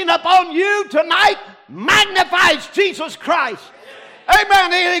anointing upon you tonight magnifies Jesus Christ.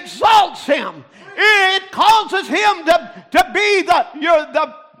 Amen. It exalts him. It causes him to be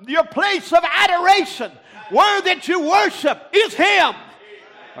your place of adoration. Where that you worship is him.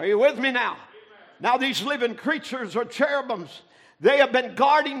 Are you with me now? Now these living creatures or cherubims, they have been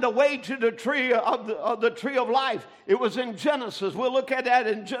guarding the way to the tree of the tree of life. It was in Genesis. We'll look at that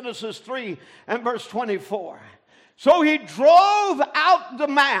in Genesis 3 and verse 24. So he drove out the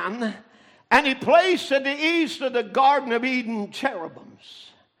man, and he placed at the east of the Garden of Eden cherubims,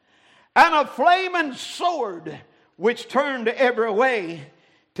 and a flaming sword which turned every way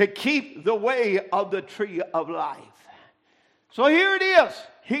to keep the way of the tree of life. So here it is.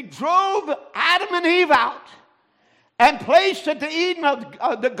 He drove Adam and Eve out and placed at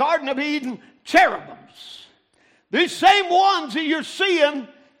the Garden of Eden cherubims. These same ones that you're seeing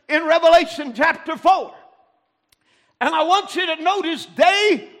in Revelation chapter 4. And I want you to notice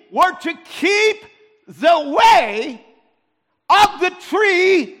they were to keep the way of the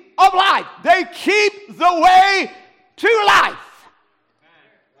tree of life. They keep the way to life.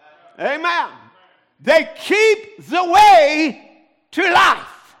 Amen. They keep the way to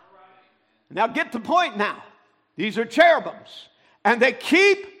life. Now get the point now. These are cherubims. And they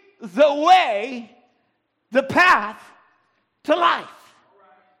keep the way, the path to life.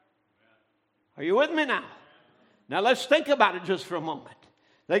 Are you with me now? Now let's think about it just for a moment.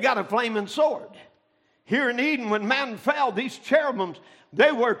 They got a flaming sword. Here in Eden, when man fell, these cherubims,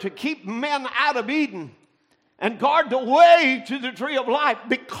 they were to keep men out of Eden and guard the way to the tree of life,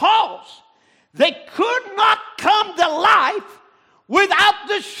 because they could not come to life without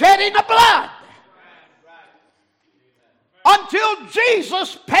the shedding of blood. Until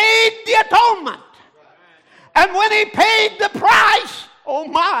Jesus paid the atonement. And when he paid the price, oh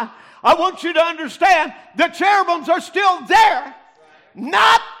my, I want you to understand, the cherubims are still there,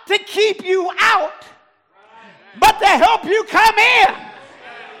 not to keep you out, but to help you come in.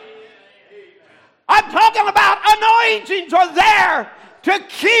 I'm talking about anointings are there to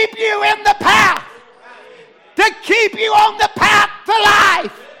keep you in the path, to keep you on the path to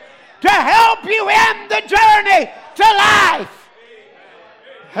life, to help you in the journey to life.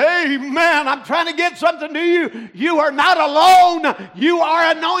 Amen. I'm trying to get something to you. You are not alone. You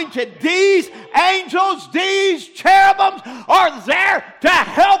are anointed. These angels, these cherubims are there to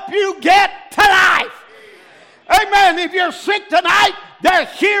help you get to life. Amen. If you're sick tonight, they're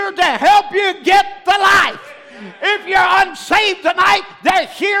here to help you get to life. If you're unsaved tonight, they're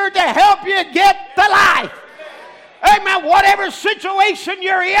here to help you get to life. Amen. Whatever situation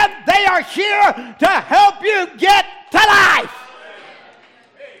you're in, they are here to help you get to life.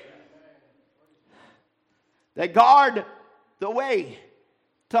 They guard the way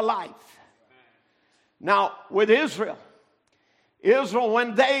to life. Now, with Israel,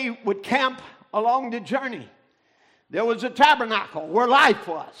 when they would camp along the journey, there was a tabernacle where life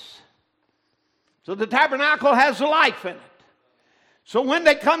was. So the tabernacle has life in it. So when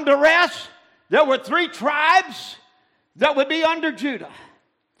they come to rest, there were 3 tribes that would be under Judah.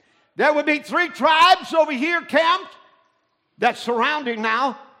 There would be 3 tribes over here camped that's surrounding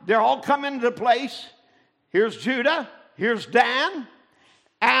now. They're all coming into place. Here's Judah. Here's Dan.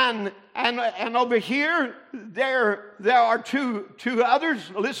 And over here, there are two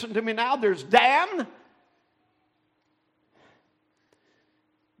others. Listen to me now. There's Dan.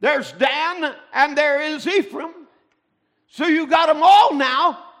 There's Dan, and there is Ephraim. So you got them all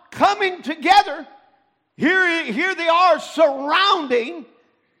now coming together. Here they are surrounding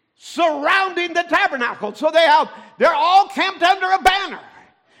the tabernacle. So they're all camped under a banner.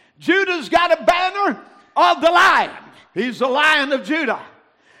 Judah's got a banner of the lion. He's the Lion of Judah.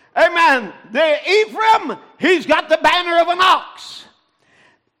 Amen. The Ephraim, he's got the banner of an ox.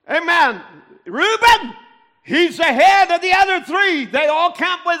 Amen. Reuben, he's the head of the other 3. They all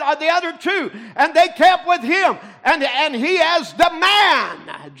camp with the other 2, and they camp with him. And he has the man.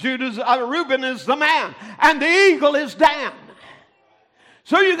 Reuben is the man, and the eagle is Dan.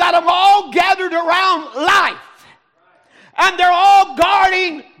 So you got them all gathered around life, and they're all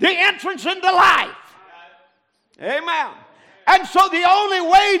guarding the entrance into life. Amen. And so the only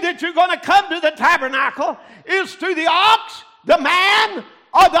way that you're going to come to the tabernacle is through the ox, the man,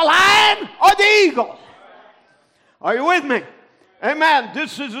 or the lion, or the eagle. Are you with me? Amen.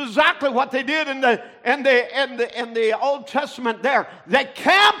 This is exactly what they did in the Old Testament there. They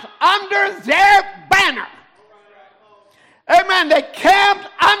camped under their banner. Amen. They camped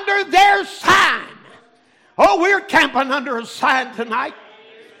under their sign. Oh, we're camping under a sign tonight.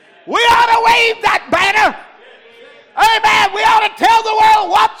 We ought to wave that banner. Amen. We ought to tell the world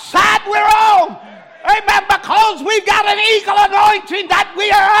what side we're on. Amen. Because we've got an eagle anointing that we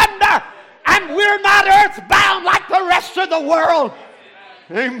are under. And we're not earthbound like the rest of the world.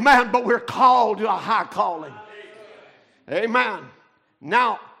 Amen. But we're called to a high calling. Amen.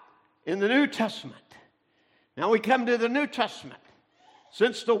 Now, in the New Testament. Now we come to the New Testament.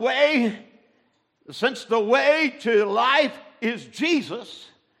 Since the way to life is Jesus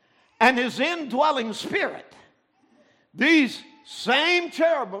and his indwelling spirit, these same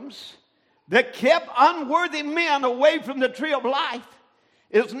cherubims that kept unworthy men away from the tree of life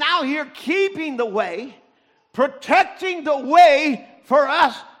is now here keeping the way, protecting the way for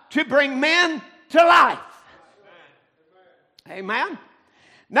us to bring men to life. Amen.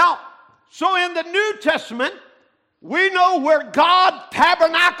 Now, so in the New Testament, we know where God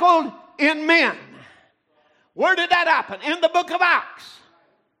tabernacled in men. Where did that happen? In the book of Acts.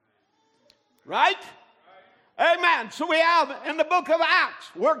 Right? Amen. So we have in the book of Acts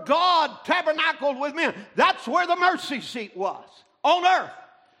where God tabernacled with men. That's where the mercy seat was on earth.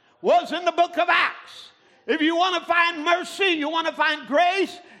 Was in the book of Acts. If you want to find mercy, you want to find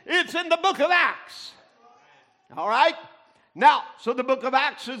grace, it's in the book of Acts. All right? Now, so the book of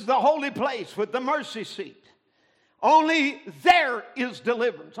Acts is the holy place with the mercy seat. Only there is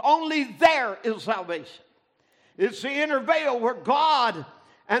deliverance. Only there is salvation. It's the inner veil where God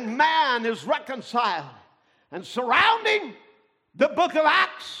and man is reconciled. And surrounding the book of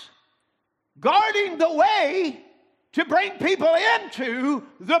Acts, guarding the way to bring people into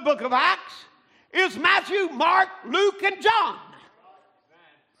the book of Acts, is Matthew, Mark, Luke, and John.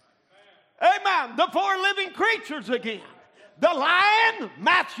 Amen. The 4 living creatures again. The lion,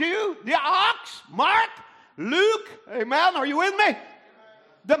 Matthew, the ox, Mark, Luke. Amen. Are you with me?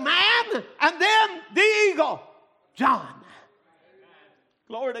 The man, and then the eagle, John.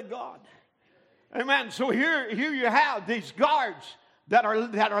 Glory to God. Amen. So here you have these guards that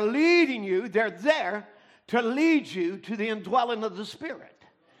are leading you. They're there to lead you to the indwelling of the Spirit.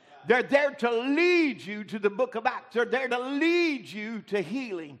 They're there to lead you to the book of Acts. They're there to lead you to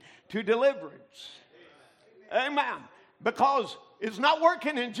healing, to deliverance. Amen. Because it's not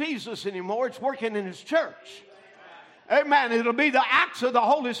working in Jesus anymore. It's working in his church. Amen. It'll be the acts of the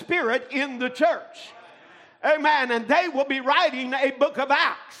Holy Spirit in the church. Amen. And they will be writing a book of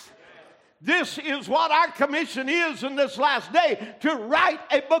Acts. This is what our commission is in this last day, to write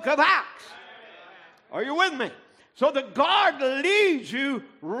a book of Acts. Are you with me? So the guard leads you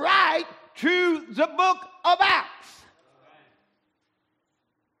right to the book of Acts.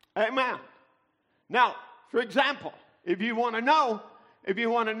 Amen. Now, for example, if you want to know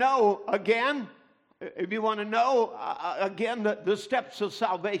again the steps of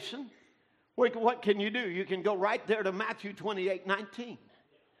salvation, what can you do? You can go right there to Matthew 28:19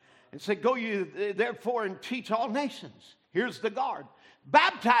 and say, "Go you therefore and teach all nations." Here's the guard,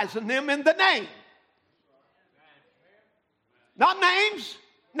 baptizing them in the name. Not names,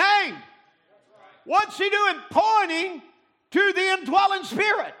 name. What's he doing? Pointing to the indwelling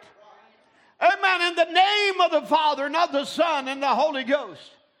Spirit. Amen. In the name of the Father and of the Son and the Holy Ghost.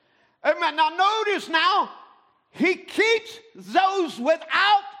 Amen. Now notice now, he keeps those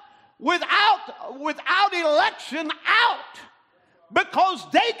without election out, because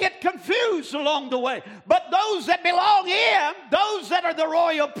they get confused along the way. But those that belong in, those that are the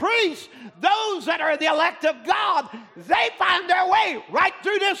royal priests, those that are the elect of God, they find their way right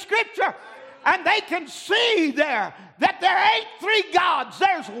through this scripture. And they can see there that there ain't three gods.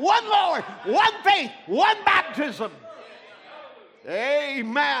 There's one Lord, one faith, one baptism.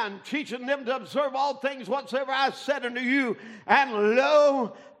 Amen. Teaching them to observe all things whatsoever I said unto you. And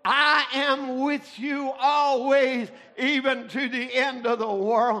lo, I am with you always, even to the end of the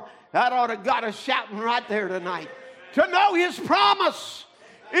world. That ought to got us shouting right there tonight. To know his promise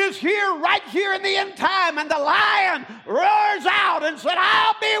is here, right here in the end time. And the lion roars out and said,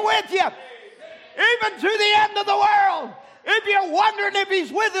 I'll be with you, even to the end of the world. If you're wondering if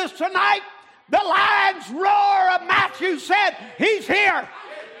he's with us tonight, the lion's roar of Matthew said, he's here.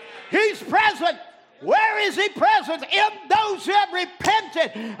 He's present. Where is he present? In those who have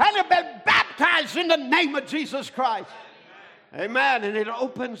repented and have been baptized in the name of Jesus Christ. Amen. And it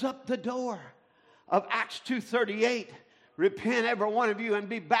opens up the door of Acts 2:38. Repent, every one of you, and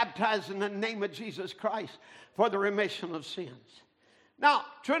be baptized in the name of Jesus Christ for the remission of sins. Now,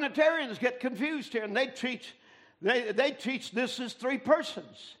 Trinitarians get confused here, and they teach this is three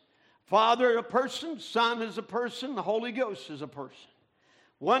persons. Father a person, Son is a person, the Holy Ghost is a person.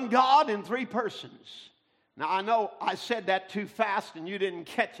 One God in three persons. Now, I know I said that too fast and you didn't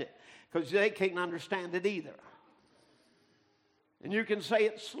catch it, because they can't understand it either. And you can say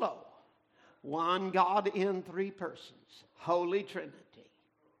it slow. One God in three persons. Holy Trinity.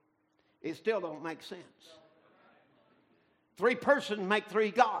 It still don't make sense. Three persons make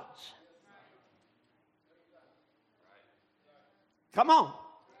three gods. Come on.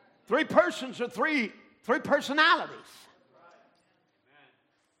 Three persons are three personalities.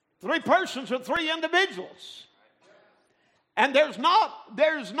 Three persons are three individuals. And there's not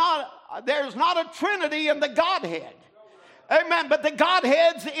a Trinity in the Godhead. Amen. But the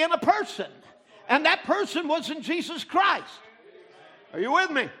Godhead's in a person. And that person was in Jesus Christ. Are you with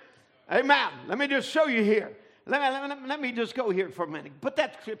me? Amen. Let me just show you here. Let me just go here for a minute. Put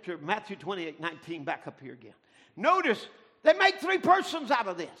that scripture, Matthew 28:19, back up here again. Notice, they make three persons out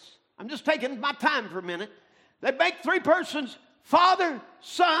of this. I'm just taking my time for a minute. They make three persons, Father,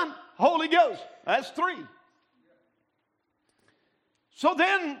 Son, Holy Ghost. That's three. So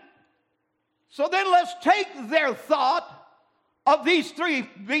then let's take their thought of these three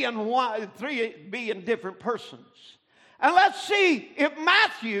being different persons. And let's see if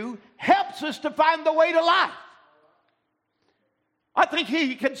Matthew helps us to find the way to life. I think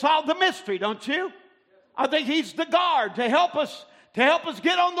he can solve the mystery, don't you? I think he's the guard to help us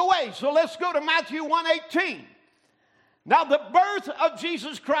get on the way. So let's go to Matthew 1:18. Now the birth of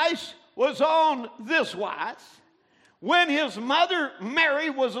Jesus Christ was on this wise. When his mother Mary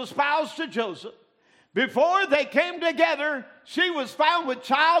was espoused to Joseph, before they came together, she was found with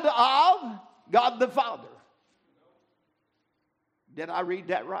child of God the Father. Did I read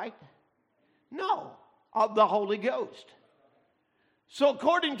that right? No, of the Holy Ghost. So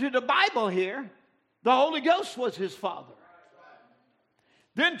according to the Bible here, the Holy Ghost was his father.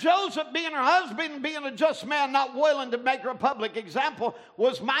 Then Joseph, being her husband, being a just man, not willing to make her a public example,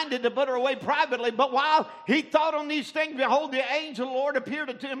 was minded to put her away privately. But while he thought on these things, behold, the angel of the Lord appeared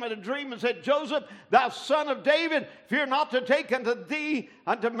unto him in a dream and said, Joseph, thou son of David, fear not to take unto thee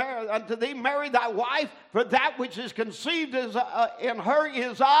Mary thy wife, for that which is conceived in her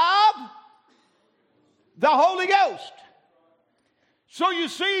is of the Holy Ghost. So you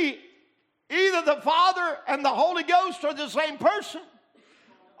see, either the Father and the Holy Ghost are the same person,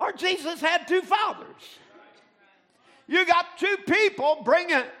 or Jesus had two fathers. You got two people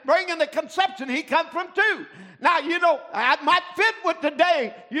bringing the conception. He come from two. Now, that might fit with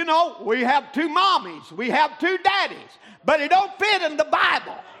today. We have two mommies. We have two daddies. But it don't fit in the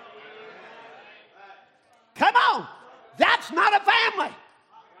Bible. Come on. That's not a family.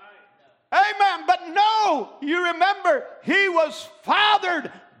 Amen. But no, you remember, he was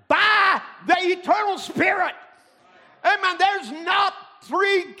fathered by the eternal Spirit. Amen. There's not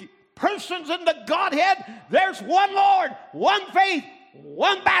three persons in the Godhead. There's one Lord, one faith,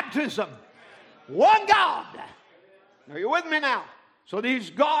 one baptism, one God. Are you with me now? So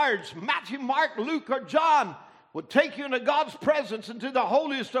these guards, Matthew, Mark, Luke, or John, will take you into God's presence, into the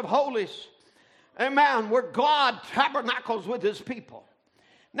holiest of holies. Amen. Where God tabernacles with his people.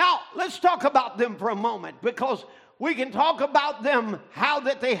 Now, let's talk about them for a moment, because we can talk about them, how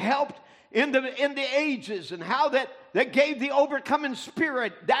that they helped in the ages, and how that that gave the overcoming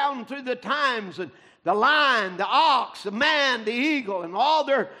spirit down through the times, and the lion, the ox, the man, the eagle, and all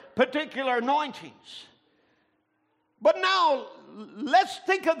their particular anointings. But now, let's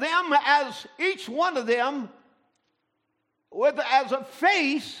think of them as each one of them as a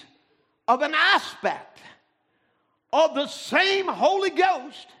face of an aspect of the same Holy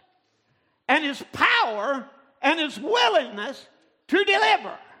Ghost and His power and His willingness to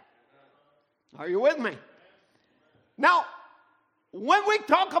deliver. Are you with me? Now, when we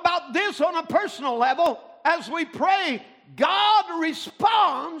talk about this on a personal level, as we pray, God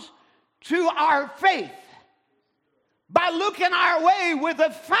responds to our faith by looking our way with a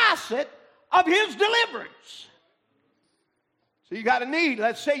facet of His deliverance. So you got a need.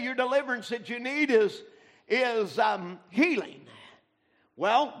 Let's say your deliverance that you need is healing.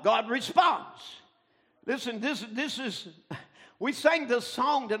 Well, God responds. Listen, this is. We sang this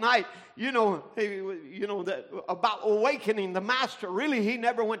song tonight. About awakening the master. Really, he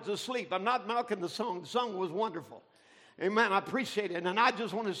never went to sleep. I'm not knocking the song. The song was wonderful. Amen. I appreciate it. And I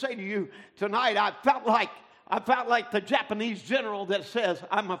just want to say to you tonight, I felt like the Japanese general that says,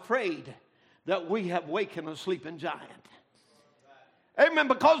 "I'm afraid that we have wakened a sleeping giant." Amen.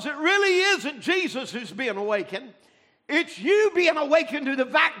 Because it really isn't Jesus who's being awakened. It's you being awakened to the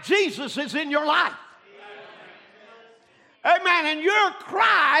fact Jesus is in your life. Amen. And your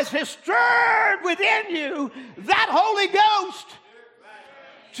cries has stirred within you that Holy Ghost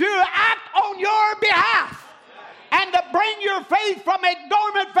to act on your behalf and to bring your faith from a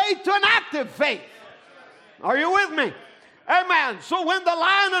dormant faith to an active faith. Are you with me? Amen. So when the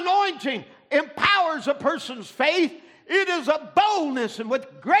lion anointing empowers a person's faith, it is a boldness and with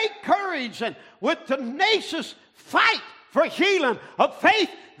great courage and with tenacious fight for healing, a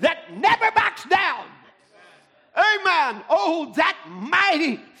faith that never backs down. Amen. Oh, that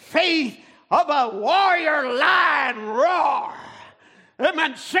mighty faith of a warrior lion roar.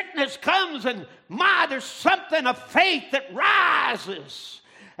 Amen. Sickness comes and there's something of faith that rises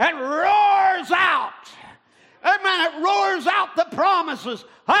and roars out. Amen. It roars out the promises.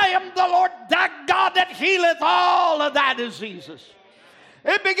 I am the Lord thy God that healeth all of thy diseases.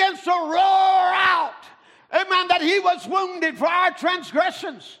 It begins to roar out. Amen. That He was wounded for our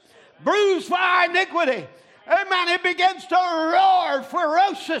transgressions, bruised for our iniquity. Amen. It begins to roar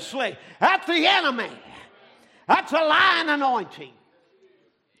ferociously at the enemy. That's a lion anointing.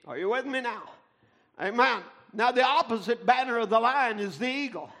 Are you with me now? Amen. Now the opposite banner of the lion is the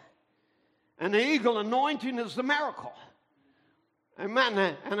eagle. And the eagle anointing is the miracle.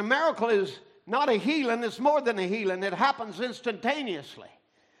 Amen. And a miracle is not a healing, it's more than a healing. It happens instantaneously.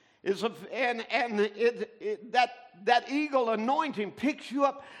 That eagle anointing picks you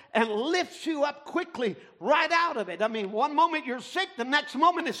up and lifts you up quickly right out of it. I mean, one moment you're sick, the next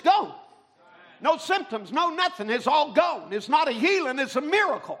moment it's gone. No symptoms, no nothing. It's all gone. It's not a healing, it's a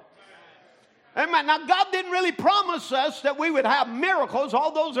miracle. Amen. Now, God didn't really promise us that we would have miracles.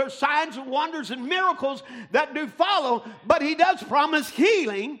 All those are signs and wonders and miracles that do follow. But He does promise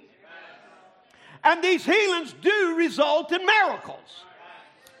healing. And these healings do result in miracles.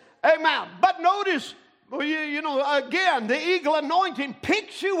 Amen. But notice, again, the eagle anointing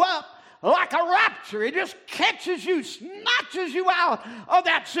picks you up like a rapture. It just catches you, snatches you out of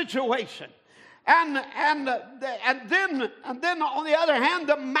that situation. And then on the other hand,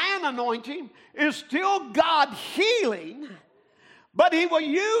 the man anointing is still God healing, but He will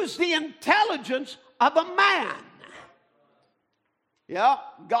use the intelligence of a man. Yeah,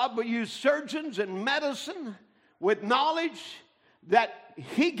 God will use surgeons and medicine with knowledge that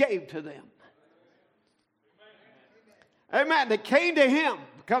He gave to them. Amen. They came to Him,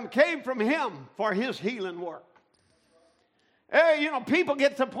 came from Him for His healing work. Hey, people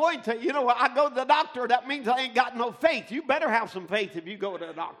get to the point that, I go to the doctor, that means I ain't got no faith. You better have some faith if you go to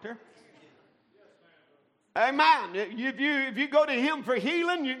the doctor. Amen. If you go to Him for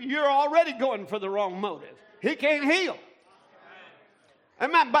healing, you're already going for the wrong motive. He can't heal.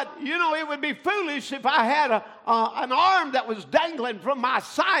 Amen. But, it would be foolish if I had an arm that was dangling from my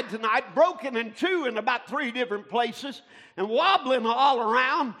side tonight, broken in two in about 3 different places, and wobbling all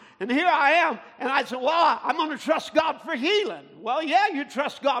around. And here I am. And I said, well, I'm going to trust God for healing. Well, yeah, you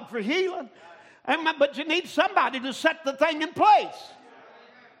trust God for healing. Amen. But you need somebody to set the thing in place.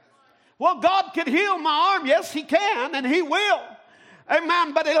 Well, God can heal my arm. Yes, He can, and He will.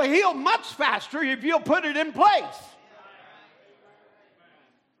 Amen. But it'll heal much faster if you'll put it in place.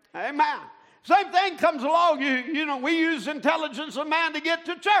 Amen. Same thing comes along. We use intelligence of man to get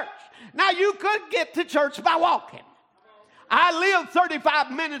to church. Now, you could get to church by walking. I live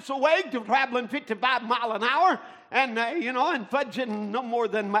 35 minutes away, traveling 55 miles an hour, and and fudging no more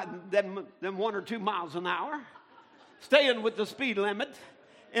than 1 or 2 miles an hour. staying with the speed limit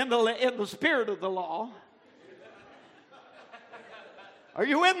in the spirit of the law. Are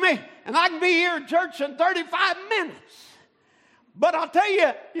you with me? And I can be here in church in 35 minutes. But I'll tell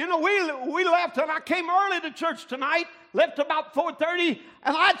you, we left, and I came early to church tonight, left about 4:30,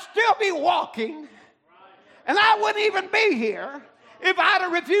 and I'd still be walking, and I wouldn't even be here if I'd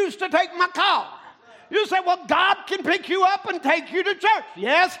have refused to take my car. You say, well, God can pick you up and take you to church.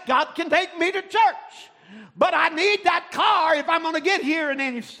 Yes, God can take me to church. But I need that car if I'm going to get here in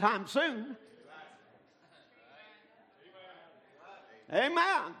any time soon.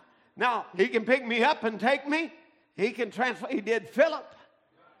 Amen. Now, he can pick me up and take me. He can transfer. He did Philip.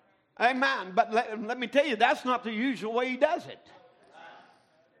 Amen. But let me tell you, that's not the usual way he does it.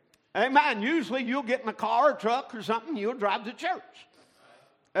 Amen. Usually you'll get in a car or truck or something, you'll drive to church.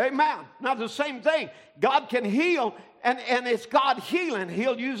 Amen. Now the same thing. God can heal, and it's God healing.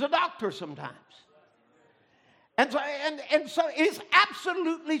 He'll use a doctor sometimes. And so it's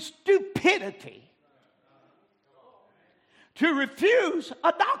absolutely stupidity to refuse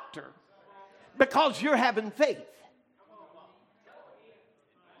a doctor because you're having faith.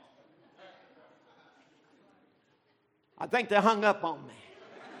 I think they hung up on me.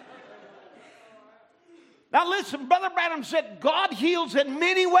 Now listen, Brother Branham said God heals in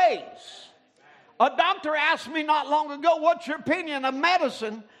many ways. A doctor asked me not long ago, what's your opinion of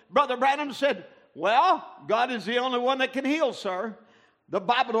medicine? Brother Branham said, well, God is the only one that can heal, sir. The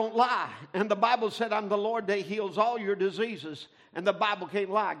Bible don't lie. And the Bible said, I'm the Lord that heals all your diseases. And the Bible can't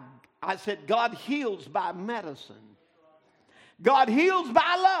lie. I said, God heals by medicine. God heals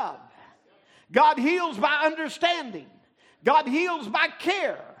by love. God heals by understanding. God heals by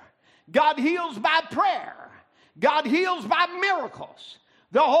care. God heals by prayer. God heals by miracles.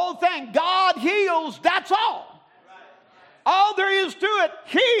 The whole thing. God heals, that's all. All there is to it,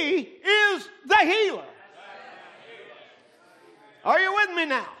 He is the healer. Are you with me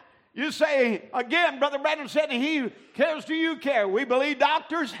now? You say, again, Brother Branham said, He cares, do you care? We believe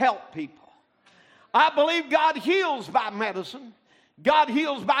doctors help people. I believe God heals by medicine. God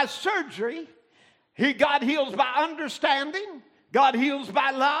heals by surgery. God heals by understanding. God heals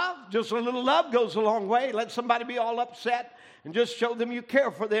by love. Just a little love goes a long way. Let somebody be all upset and just show them you care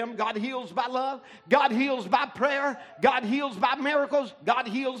for them. God heals by love. God heals by prayer. God heals by miracles. God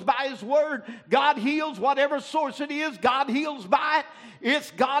heals by His Word. God heals whatever source it is. God heals by it.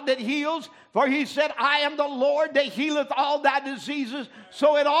 It's God that heals. For He said, I am the Lord that healeth all thy diseases.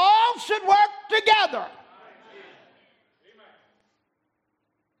 So it all should work together.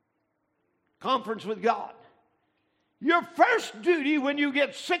 Conference with God. Your first duty when you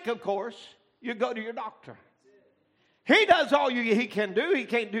get sick, of course, you go to your doctor. He does all He can do. He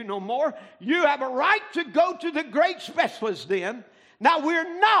can't do no more. You have a right to go to the great specialist then. Now,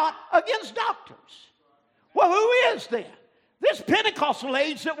 we're not against doctors. Well, who is then? This Pentecostal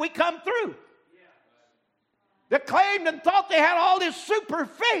age that we come through. That claimed and thought they had all this super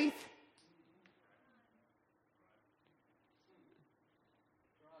faith.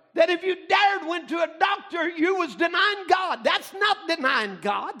 That if you dared went to a doctor, you was denying God. That's not denying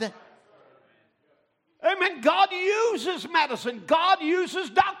God. Amen. God uses medicine. God uses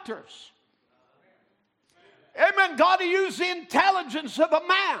doctors. Amen. God uses the intelligence of a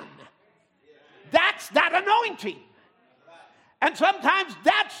man. That's that anointing. And sometimes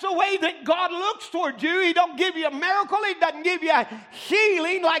that's the way that God looks toward you. He don't give you a miracle. He doesn't give you a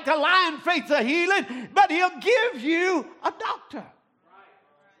healing like a lion faith of healing. But He'll give you a doctor.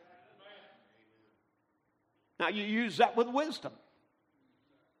 Now you use that with wisdom.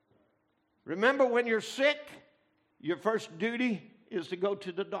 Remember, when you're sick, your first duty is to go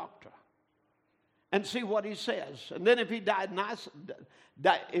to the doctor and see what he says. And then if he diagnoses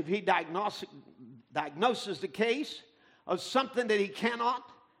the case of something that he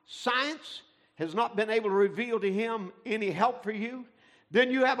cannot, science has not been able to reveal to him any help for you,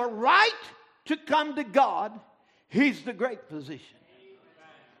 then you have a right to come to God. He's the great physician.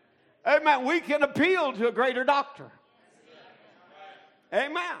 Amen. We can appeal to a greater doctor.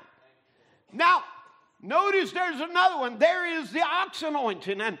 Amen. Now, notice there's another one. There is the ox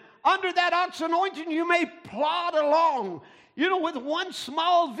anointing. And under that ox anointing, you may plod along, with one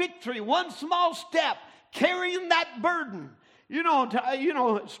small victory, one small step, carrying that burden,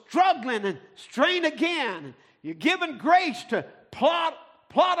 struggling and strain again. You're given grace to plod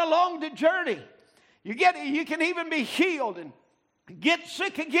along the journey. You can even be healed and get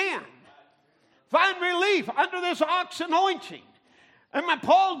sick again. Find relief under this ox anointing. And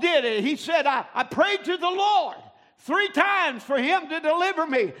Paul did it. He said, I prayed to the Lord 3 times for Him to deliver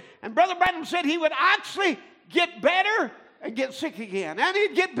me. And Brother Branham said he would actually get better and get sick again. And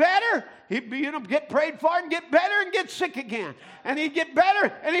he'd get better. He'd get prayed for and get better and get sick again. And he'd get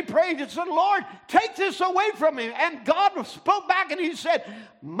better and he prayed and said, Lord, take this away from him. And God spoke back and he said,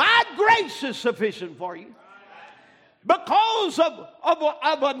 my grace is sufficient for you. Because of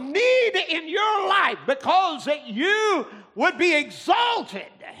a need in your life, because that you would be exalted,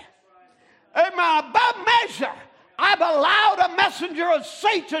 amen, above measure, I've allowed a messenger of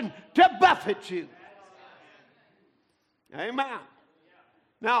Satan to buffet you. Amen.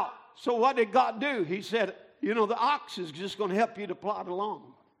 Now, so what did God do? He said, the ox is just going to help you to plod along.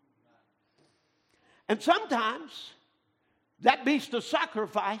 And sometimes that beast of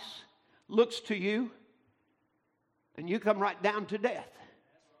sacrifice looks to you and you come right down to death.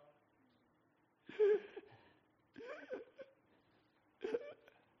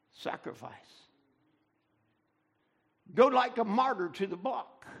 Sacrifice. Go like a martyr to the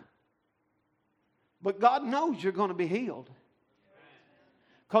block. But God knows you're going to be healed.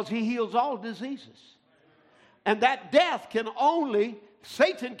 Because he heals all diseases. And that death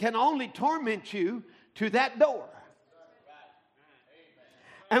Satan can only torment you to that door.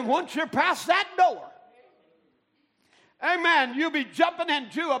 And once you're past that door, amen, you'll be jumping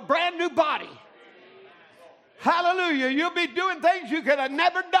into a brand new body. Hallelujah. You'll be doing things you could have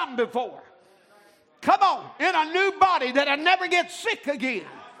never done before. Come on, in a new body that'll never get sick again.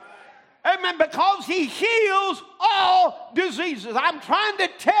 Amen, because he heals all diseases. I'm trying to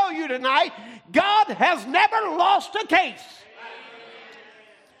tell you tonight, God has never lost a case.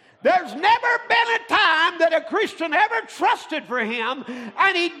 There's never been a time that a Christian ever trusted for him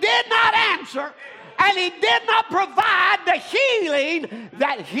and he did not answer and he did not provide the healing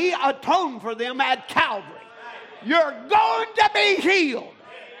that he atoned for them at Calvary. You're going to be healed.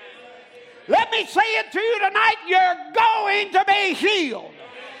 Let me say it to you tonight, you're going to be healed.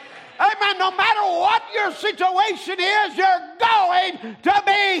 Amen. No matter what your situation is, you're going to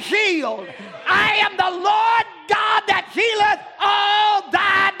be healed. I am the Lord God that healeth all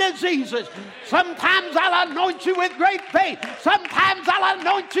thy diseases. Sometimes I'll anoint you with great faith. Sometimes I'll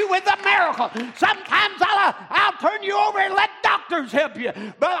anoint you with a miracle. Sometimes I'll turn you over and let doctors help you.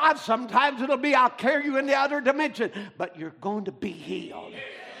 But sometimes it'll be I'll carry you in the other dimension. But you're going to be healed.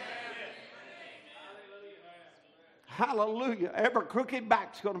 Hallelujah. Every crooked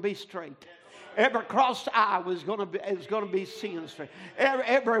back's going to be straight. Every crossed eye is going to be seen straight.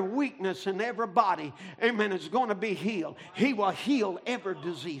 Every weakness in every body, amen, is going to be healed. He will heal every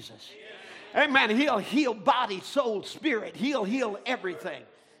diseases. Amen. He'll heal body, soul, spirit. He'll heal everything.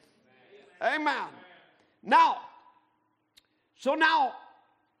 Amen. Now, there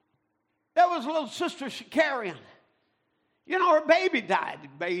was a little sister Shakarian. Her baby died.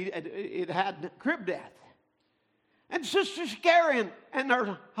 It had crib death. And Sister Shakarian and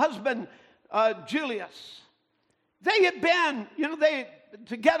her husband, Julius, they had been,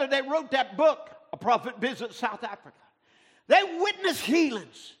 together they wrote that book, A Prophet Visits South Africa. They witnessed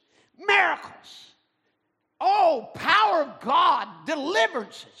healings, miracles, power of God,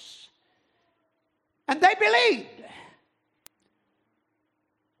 deliverances. And they believed.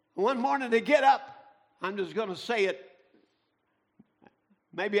 One morning they get up. I'm just going to say it.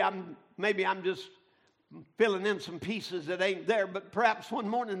 Maybe I'm just filling in some pieces that ain't there, but perhaps one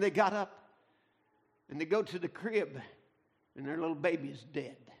morning they got up and they go to the crib and their little baby is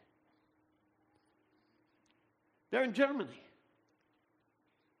dead. They're in Germany.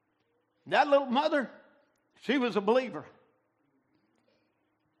 That little mother, she was a believer.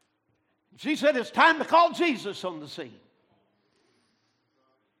 She said, it's time to call Jesus on the scene.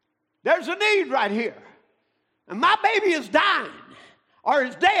 There's a need right here. And my baby is dying or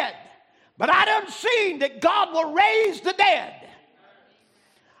is dead. But I done seen that God will raise the dead.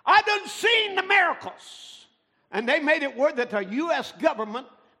 I done seen the miracles. And they made it word that the U.S. government,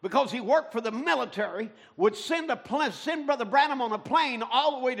 because he worked for the military, would send Brother Branham on a plane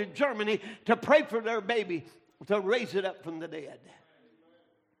all the way to Germany to pray for their baby to raise it up from the dead.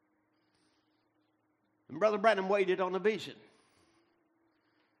 And Brother Branham waited on a vision.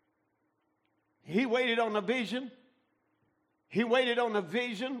 He waited on a vision. He waited on a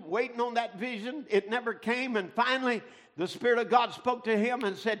vision, waiting on that vision. It never came. And finally, the Spirit of God spoke to him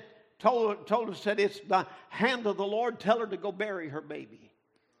and told him, it's the hand of the Lord. Tell her to go bury her baby.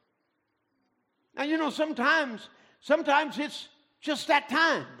 Now, sometimes it's just that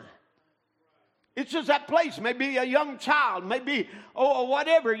time. It's just that place. Maybe a young child, maybe,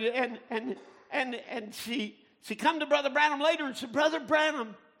 whatever. And she come to Brother Branham later and said, Brother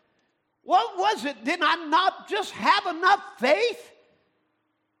Branham, what was it? Did I not just have enough faith?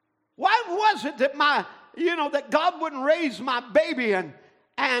 Why was it that that God wouldn't raise my baby?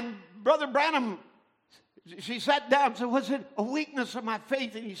 And Brother Branham, She sat down and said, was it a weakness of my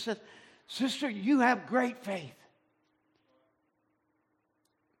faith? And he said, sister, you have great faith.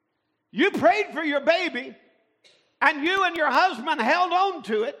 You prayed for your baby, and you and your husband held on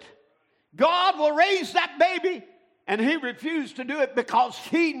to it. God will raise that baby. And he refused to do it because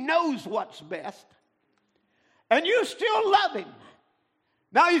he knows what's best. And you still love him.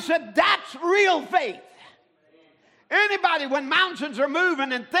 Now he said, that's real faith. Anybody, when mountains are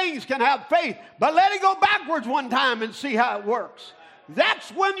moving and things, can have faith. But let it go backwards one time and see how it works. That's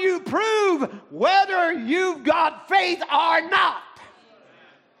when you prove whether you've got faith or not.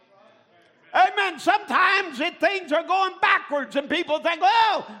 Amen. Sometimes things are going backwards and people think,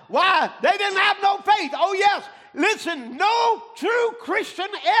 oh, why? They didn't have no faith. Oh, yes. Listen, no true Christian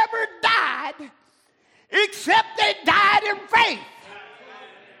ever died except they died in faith.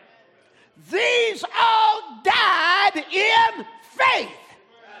 These all died in faith.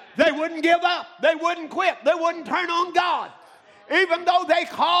 They wouldn't give up. They wouldn't quit. They wouldn't turn on God. Even though they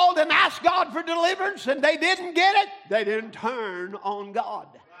called and asked God for deliverance and they didn't get it, they didn't turn on God.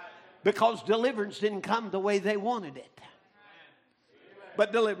 Because deliverance didn't come the way they wanted it.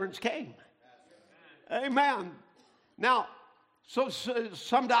 But deliverance came. Amen. Now, so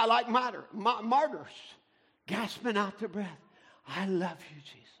some die like martyrs, gasping out their breath. I love you,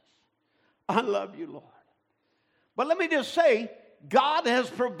 Jesus. I love you, Lord. But let me just say, God has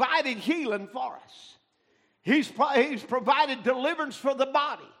provided healing for us. He's provided deliverance for the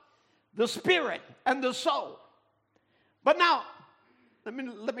body, the spirit, and the soul. But now, let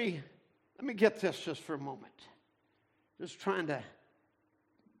me get this just for a moment. Just trying to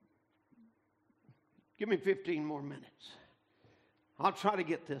give me 15 more minutes. I'll try to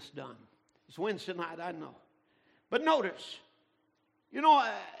get this done. It's Wednesday night, I know. But notice,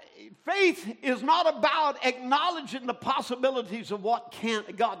 faith is not about acknowledging the possibilities of what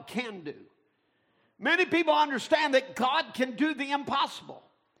God can do. Many people understand that God can do the impossible.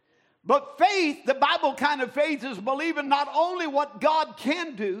 But faith, the Bible kind of faith, is believing not only what God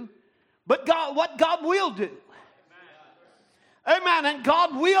can do, but what God will do. Amen. And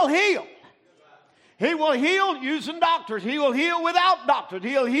God will heal. He will heal using doctors. He will heal without doctors.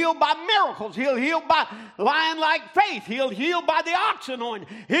 He'll heal by miracles. He'll heal by lion-like faith. He'll heal by the ox anointing.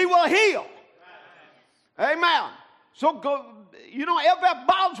 He will heal. Amen. So, F.F.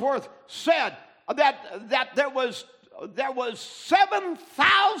 Bosworth said that there was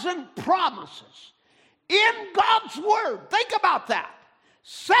 7,000 promises in God's Word. Think about that.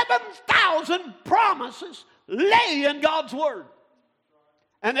 7,000 promises lay in God's Word.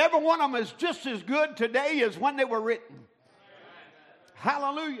 And every one of them is just as good today as when they were written.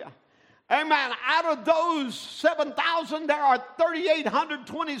 Hallelujah. Amen. Out of those 7,000, there are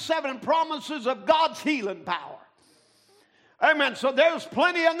 3,827 promises of God's healing power. Amen. So there's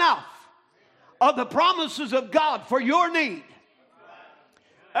plenty enough of the promises of God for your need.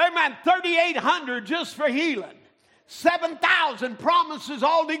 Amen. 3,800 just for healing. 7,000 promises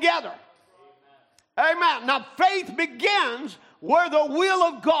altogether. Amen. Now faith begins where the will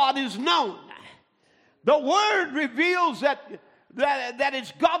of God is known. The Word reveals that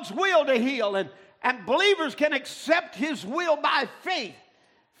it's God's will to heal, and believers can accept His will by faith.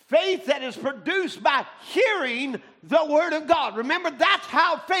 Faith that is produced by hearing the Word of God. Remember, that's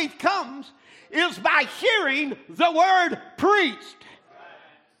how faith comes, is by hearing the Word preached.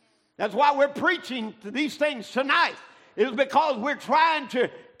 That's why we're preaching these things tonight, is because we're trying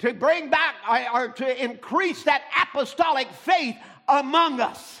to bring back or to increase that apostolic faith among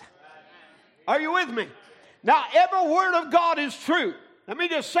us. Are you with me? Now, every word of God is true. Let me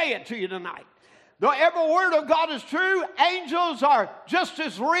just say it to you tonight. Though every word of God is true, angels are just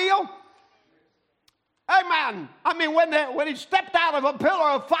as real. Amen. I mean, when he stepped out of a pillar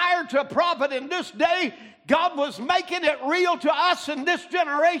of fire to a prophet in this day, God was making it real to us in this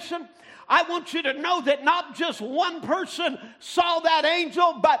generation. I want you to know that not just one person saw that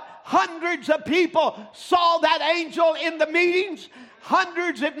angel, but hundreds of people saw that angel in the meetings.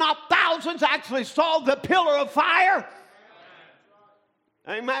 Hundreds, if not thousands, actually saw the pillar of fire.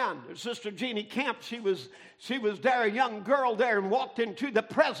 Amen. Sister Jeannie Camp, she was there, a young girl there, and walked into the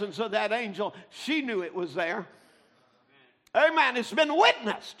presence of that angel. She knew it was there. Amen. It's been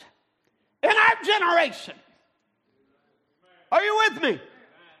witnessed in our generation. Are you with me?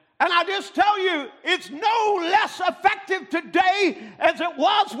 And I just tell you, it's no less effective today as it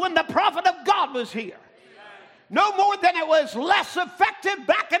was when the prophet of God was here. No more than it was less effective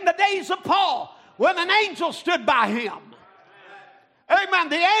back in the days of Paul when an angel stood by him. Amen.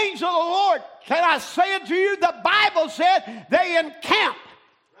 The angel of the Lord, can I say it to you? The Bible said they encamp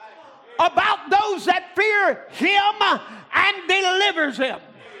about those that fear him and delivers them.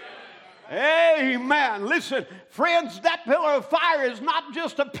 Amen. Listen, friends, that pillar of fire is not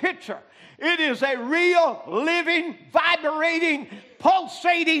just a picture. It is a real, living, vibrating,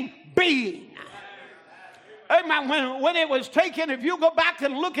 pulsating being. Amen. When it was taken, if you go back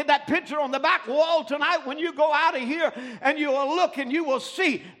and look at that picture on the back wall tonight, when you go out of here and you will look and you will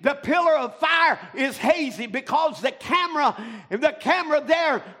see the pillar of fire is hazy because the camera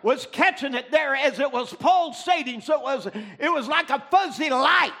there was catching it there as it was pulsating. So it was like a fuzzy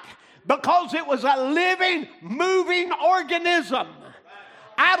light because it was a living, moving organism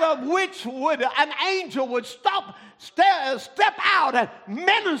out of which an angel would step out and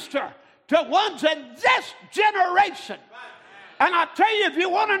minister to ones in this generation. And I tell you, if you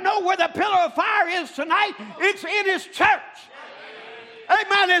want to know where the pillar of fire is tonight, it's in His church.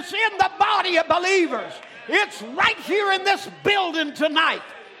 Amen. It's in the body of believers. It's right here in this building tonight.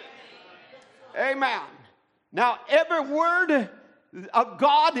 Amen. Now, every word of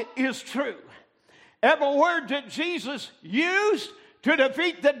God is true. Every word that Jesus used to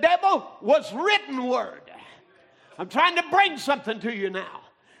defeat the devil was written word. I'm trying to bring something to you now.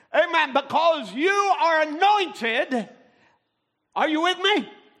 Amen. Because you are anointed, are you with me?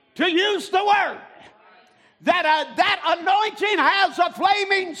 To use the word. That anointing has a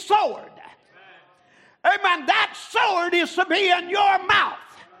flaming sword. Amen. That sword is to be in your mouth.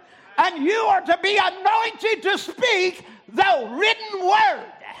 And you are to be anointed to speak the written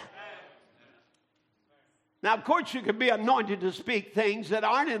word. Now, of course, you can be anointed to speak things that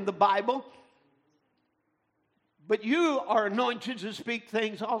aren't in the Bible. But you are anointed to speak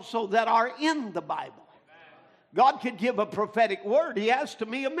things also that are in the Bible. God could give a prophetic word. He has to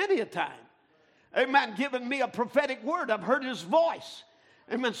me many a time. Amen. Giving me a prophetic word. I've heard His voice.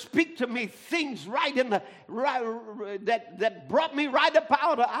 Amen. Speak to me things that brought me right up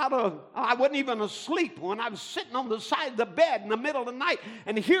out of. I wasn't even asleep when I was sitting on the side of the bed in the middle of the night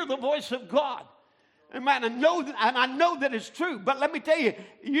and hear the voice of God. Amen. And I know that it's true. But let me tell you,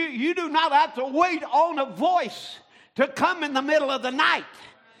 you do not have to wait on a voice to come in the middle of the night.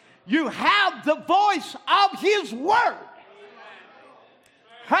 You have the voice of His word.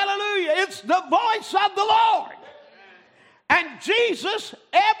 Hallelujah. It's the voice of the Lord. And Jesus,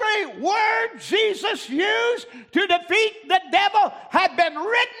 every word Jesus used to defeat the devil had been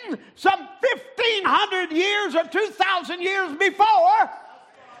written some 1,500 years or 2,000 years before,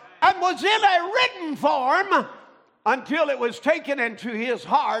 and was in a written form until it was taken into His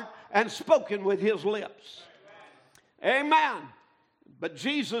heart and spoken with His lips. Amen. But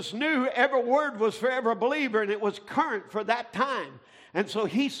Jesus knew every word was for every believer, and it was current for that time. And so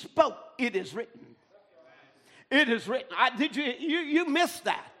He spoke, "It is written." It is written. You missed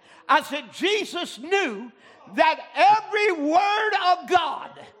that. I said Jesus knew that every word of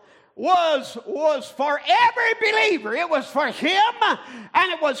God was for every believer. It was for him,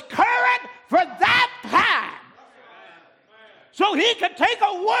 and it was current for that time. So He could take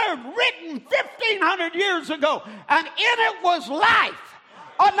a word written 1,500 years ago, and in it was life.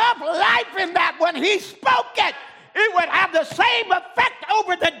 Enough life in that when He spoke it, it would have the same effect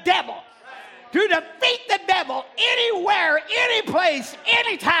over the devil. To defeat the devil anywhere, any place,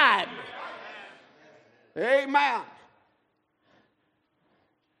 anytime. Amen.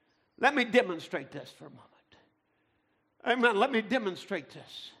 Let me demonstrate this for a moment. Amen. Let me demonstrate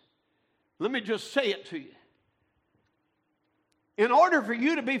this. Let me just say it to you. In order for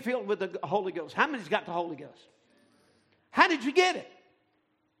you to be filled with the Holy Ghost, how many's got the Holy Ghost? How did you get it?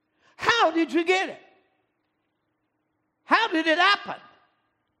 How did you get it? How did it happen?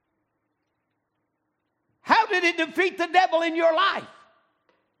 How did it defeat the devil in your life?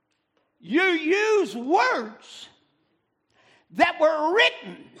 You use words that were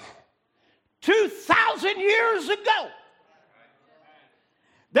written 2,000 years ago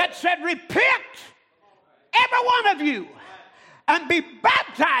that said, "Repent, every one of you, and be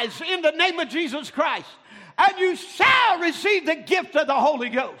baptized in the name of Jesus Christ, and you shall receive the gift of the Holy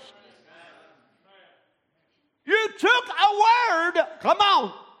Ghost." You took a word, come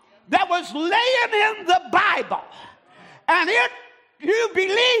on, that was laying in the Bible, and you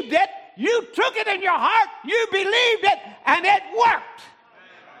believed it, you took it in your heart, you believed it, and it worked.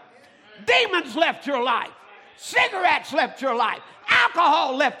 Demons left your life. Cigarettes left your life.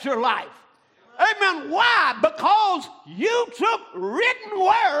 Alcohol left your life. Amen. Why? Because you took written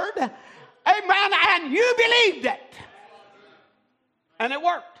word, amen, and you believed it. And it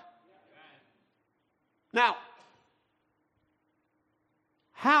worked. Now,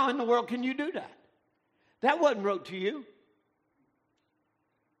 how in the world can you do that? That wasn't wrote to you.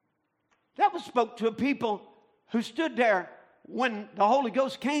 That was spoke to a people who stood there when the Holy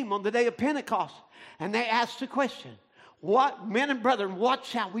Ghost came on the day of Pentecost. And they asked the question, "What, men and brethren, what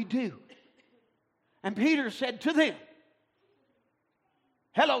shall we do?" And Peter said to them,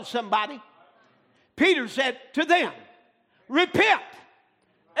 hello, somebody. Peter said to them, repent,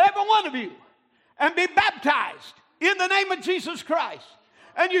 every one of you, and be baptized in the name of Jesus Christ,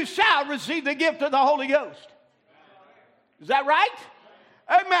 and you shall receive the gift of the Holy Ghost. Is that right?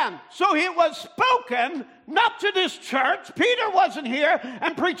 Amen. So it was spoken not to this church. Peter wasn't here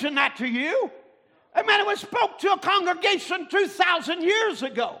and preaching that to you. Amen. It was spoke to a congregation 2,000 years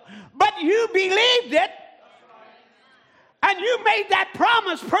ago. But you believed it. And you made that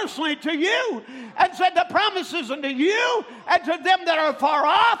promise personally to you and said the promise is unto you and to them that are far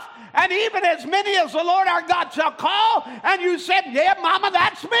off, and even as many as the Lord our God shall call. And you said, yeah, mama,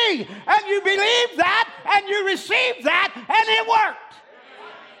 that's me. And you believed that and you received that and it worked.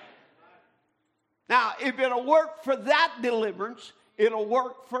 Now, if it'll work for that deliverance, it'll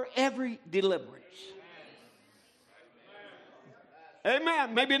work for every deliverance.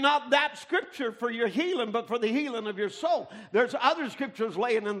 Amen. Maybe not that scripture for your healing, but for the healing of your soul. There's other scriptures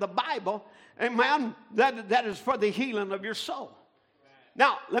laying in the Bible, amen, that is for the healing of your soul.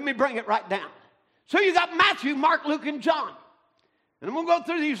 Now, let me bring it right down. So you got Matthew, Mark, Luke, and John. And I'm going to go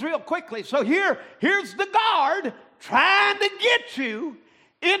through these real quickly. So here's the guard trying to get you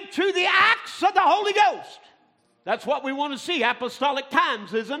into the acts of the Holy Ghost. That's what we want to see, apostolic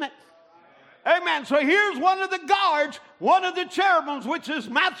times, isn't it? Amen. So here's one of the guards, one of the cherubims, which is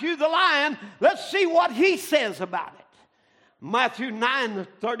Matthew the lion. Let's see what he says about it. Matthew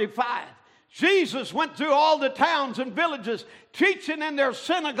 9:35. Jesus went through all the towns and villages, teaching in their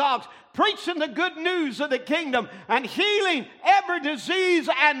synagogues, preaching the good news of the kingdom, and healing every disease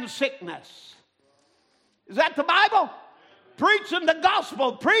and sickness. Is that the Bible? Preaching the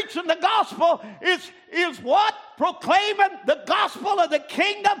gospel. Preaching the gospel is what? Proclaiming the gospel of the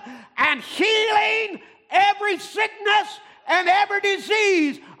kingdom and healing every sickness and every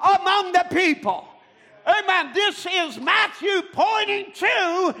disease among the people. Amen. This is Matthew pointing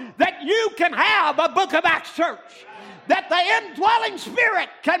to that you can have a Book of Acts church. That the indwelling spirit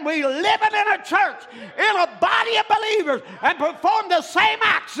can be living in a church, in a body of believers, and perform the same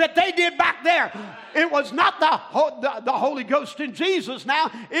acts that they did back there. It was not the Holy Ghost in Jesus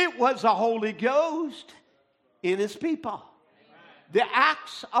now. It was the Holy Ghost in his people. The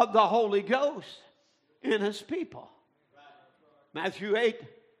acts of the Holy Ghost in his people. Matthew 8,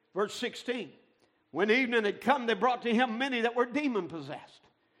 verse 16. When evening had come, they brought to him many that were demon-possessed.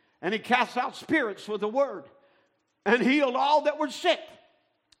 And he cast out spirits with the word, and healed all that were sick,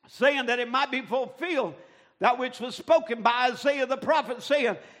 saying that it might be fulfilled that which was spoken by Isaiah the prophet,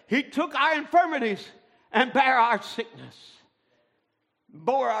 saying, he took our infirmities and bare our sickness.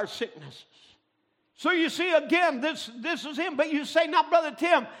 Bore our sicknesses. So you see, again, this is him. But you say, now, Brother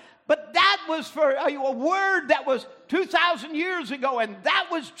Tim, but that was for a word that was 2,000 years ago, and that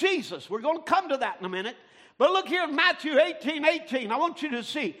was Jesus. We're going to come to that in a minute. But look here in Matthew 18:18. I want you to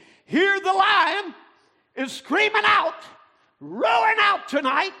see. Here the lion is screaming out, roaring out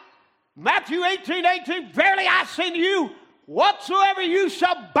tonight. Matthew 18:18. Verily I say to you, whatsoever you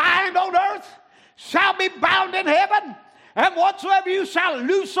shall bind on earth shall be bound in heaven, and whatsoever you shall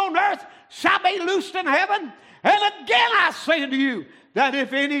loose on earth shall be loosed in heaven. And again I say unto you, that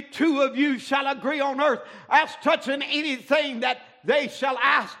if any two of you shall agree on earth as touching anything that they shall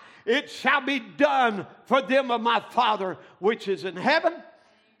ask, it shall be done for them of my Father which is in heaven.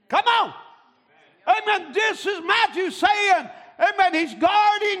 Come on. Amen. This is Matthew saying, amen, he's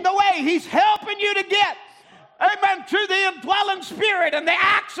guarding the way. He's helping you to get, amen, to the indwelling spirit and the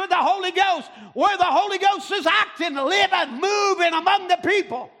acts of the Holy Ghost, where the Holy Ghost is acting, living, moving among the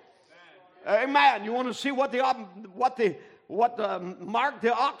people. Amen. You want to see what Mark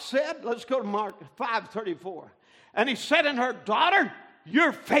the ox said? Let's go to Mark 5:34. And he said in her, daughter,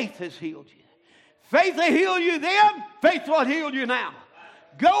 your faith has healed you. Faith will heal you then. Faith will heal you now.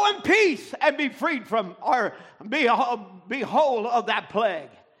 Go in peace and be freed from, or be whole of that plague.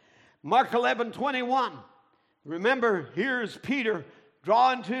 Mark 11:21. Remember, here's Peter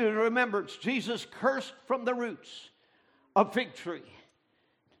drawing to remembrance. Jesus cursed from the roots of fig tree.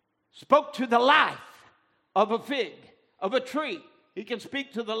 Spoke to the life of a fig, of a tree. He can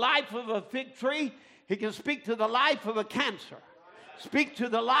speak to the life of a fig tree. He can speak to the life of a cancer. Speak to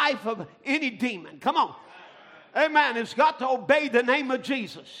the life of any demon. Come on. Amen. It's got to obey the name of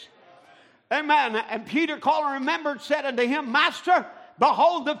Jesus. Amen. And Peter called and remembered, said unto him, Master,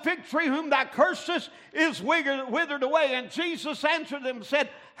 behold, the fig tree whom thou cursest is withered away. And Jesus answered them and said,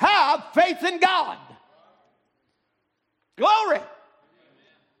 have faith in God. Glory.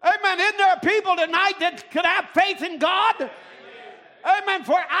 Amen. Isn't there people tonight that could have faith in God? Amen.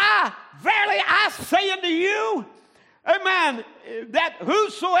 For verily I say unto you, Amen. That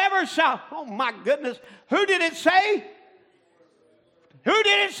whosoever shall, oh my goodness, who did it say? Who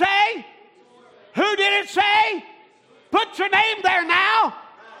did it say? Who did it say? Put your name there now.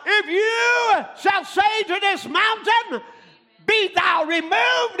 If you shall say to this mountain, be thou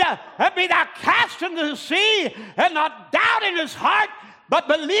removed, and be thou cast into the sea, and not doubt in his heart, but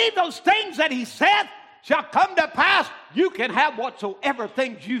believe those things that he saith shall come to pass, you can have whatsoever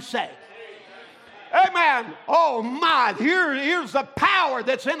things you say. Amen. Oh my, here's the power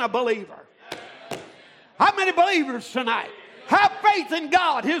that's in a believer. How many believers tonight have faith in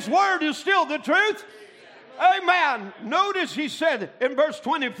God? His word is still the truth. Amen. Notice he said in verse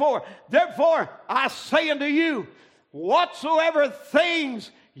 24, therefore I say unto you, whatsoever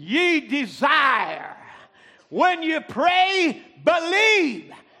things ye desire, when you pray,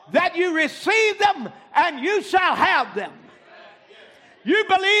 believe that you receive them and you shall have them. You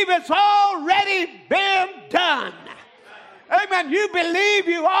believe it's already been done. Amen. You believe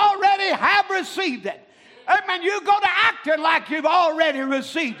you already have received it. Amen. You go to acting like you've already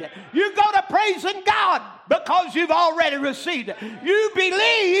received it. You go to praising God because you've already received it. You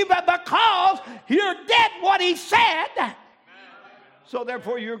believe because you did what he said. So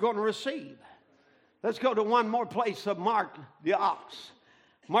therefore you're going to receive. Let's go to one more place of Mark the ox.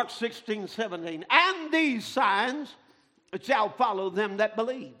 Mark 16:17. And these signs shall follow them that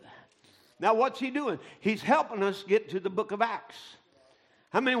believe. Now what's he doing? He's helping us get to the book of Acts.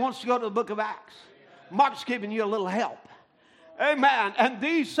 How many wants to go to the book of Acts? Mark's giving you a little help. Amen. And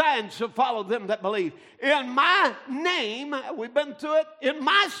these signs shall follow them that believe. In my name, we've been through it, in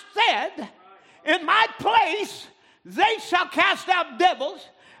my stead, in my place, they shall cast out devils,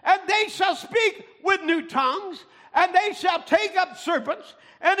 and they shall speak with new tongues, and they shall take up serpents,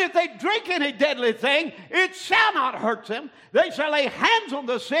 and if they drink any deadly thing, it shall not hurt them. They shall lay hands on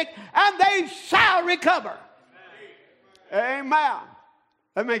the sick, and they shall recover. Amen.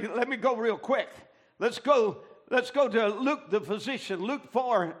 Let me go real quick. Let's go to Luke the physician, Luke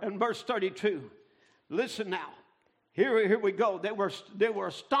 4 and verse 32. Listen now. Here we go. They were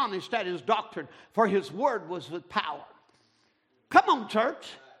astonished at his doctrine, for his word was with power. Come on, church.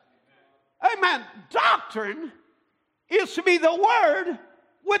 Amen. Doctrine is to be the word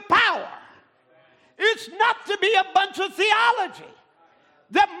with power. It's not to be a bunch of theology.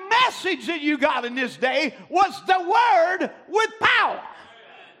 The message that you got in this day was the word with power.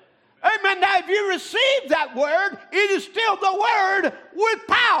 Amen. Now, if you receive that word, it is still the word with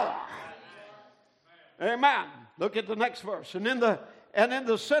power. Amen. Look at the next verse. And in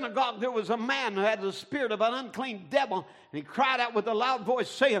the synagogue there was a man who had the spirit of an unclean devil, and he cried out with a loud voice,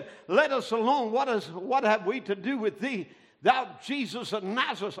 saying, let us alone. What have we to do with thee, thou Jesus of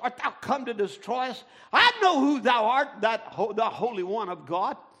Nazareth? Art thou come to destroy us? I know who thou art, the Holy One of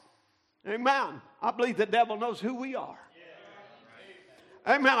God. Amen. I believe the devil knows who we are.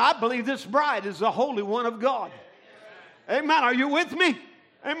 Amen. I believe this bride is the Holy One of God. Amen. Are you with me?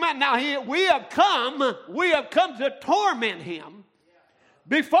 Amen. Now we have come to torment him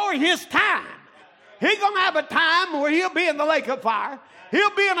before his time. He's going to have a time where he'll be in the lake of fire.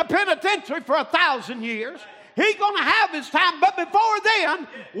 He'll be in a penitentiary for 1,000 years. He's going to have his time. But before then,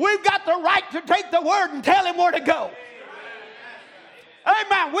 we've got the right to take the word and tell him where to go.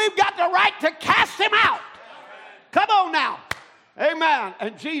 Amen. We've got the right to cast him out. Come on now. Amen.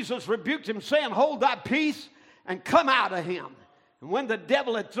 And Jesus rebuked him, saying, hold thy peace and come out of him. And when the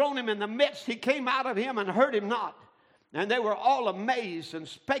devil had thrown him in the midst, he came out of him and hurt him not. And they were all amazed and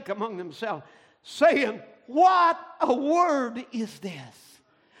spake among themselves, saying, what a word is this?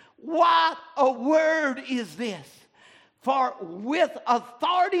 What a word is this? For with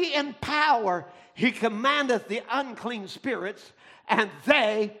authority and power he commandeth the unclean spirits, and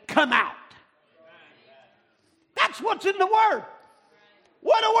they come out. That's what's in the word.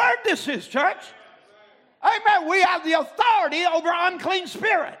 What a word this is, church. Amen. We have the authority over unclean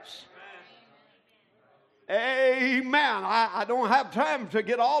spirits. Amen. I don't have time to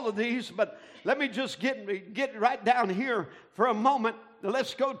get all of these, but let me just get right down here for a moment.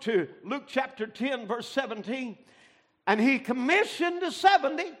 Let's go to Luke chapter 10, verse 17. And he commissioned the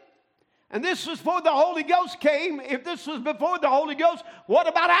 70. And this is before the Holy Ghost came. If this was before the Holy Ghost, what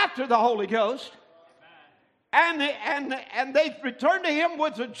about after the Holy Ghost? And they returned to him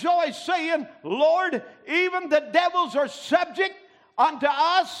with a joy, saying, Lord, even the devils are subject unto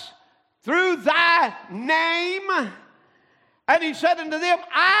us through thy name. And he said unto them,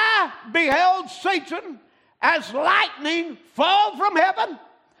 I beheld Satan as lightning fall from heaven.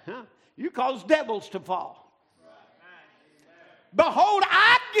 You cause devils to fall. Behold,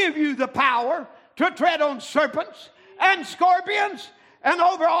 I give you the power to tread on serpents and scorpions and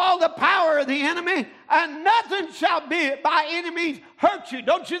over all the power of the enemy, and nothing shall be by any means hurt you.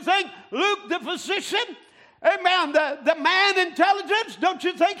 Don't you think Luke the physician, amen, the man intelligence, don't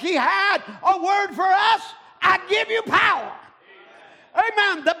you think he had a word for us? I give you power.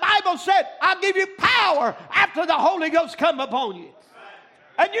 Amen. The Bible said, I'll give you power after the Holy Ghost come upon you.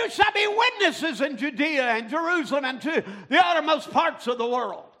 And you shall be witnesses in Judea and Jerusalem and to the uttermost parts of the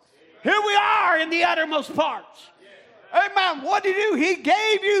world. Here we are in the uttermost parts. Amen. What did he do? He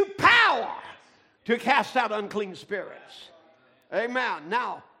gave you power to cast out unclean spirits. Amen.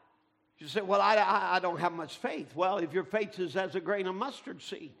 Now, you say, well, I don't have much faith. Well, if your faith is as a grain of mustard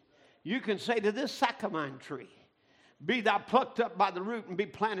seed, you can say to this sycamore tree, be thou plucked up by the root and be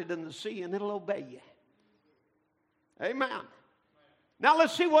planted in the sea, and it'll obey you. Amen. Now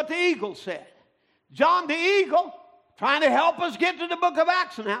let's see what the eagle said. John the eagle, trying to help us get to the book of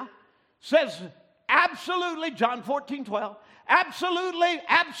Acts now, says absolutely, John 14:12, absolutely,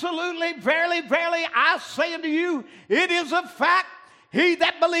 verily, verily, I say unto you, it is a fact, he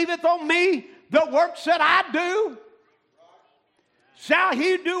that believeth on me, the works that I do, shall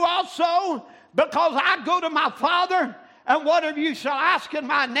he do also, because I go to my Father, and whatever you shall ask in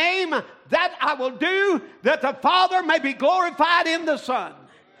my name, that I will do, that the Father may be glorified in the Son.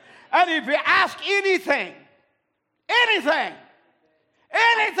 And if you ask anything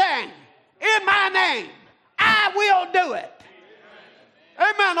in my name, I will do it.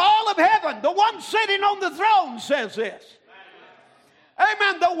 Amen. All of heaven, the one sitting on the throne says this.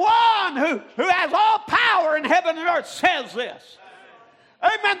 Amen. The one who has all power in heaven and earth says this.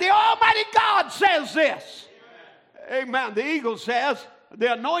 Amen. The Almighty God says this. Amen. The eagle says,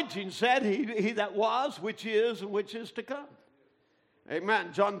 the anointing said, he that was, which is, and which is to come.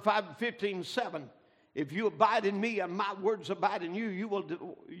 Amen. John 5:15-7. If you abide in me and my words abide in you, you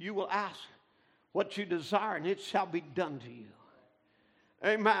will ask what you desire, and it shall be done to you.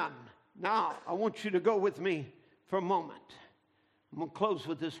 Amen. Now, I want you to go with me for a moment. I'm going to close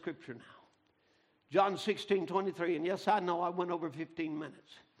with this scripture now. John 16:23. And yes, I know I went over 15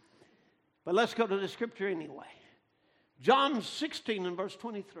 minutes. But let's go to the scripture anyway. John 16 and verse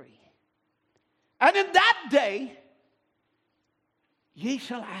 23. And in that day, ye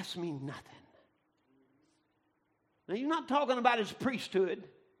shall ask me nothing. Now, you're not talking about his priesthood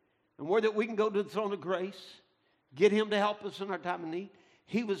and where that we can go to the throne of grace, get him to help us in our time of need.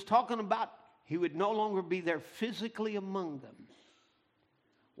 He was talking about he would no longer be there physically among them,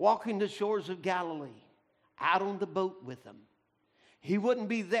 walking the shores of Galilee, out on the boat with them. He wouldn't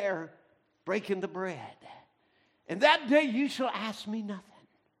be there breaking the bread. And that day you shall ask me nothing.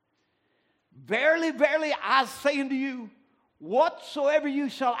 Verily, verily, I say unto you, whatsoever you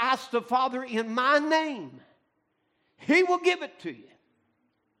shall ask the Father in my name, he will give it to you.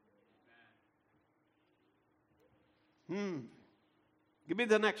 Give me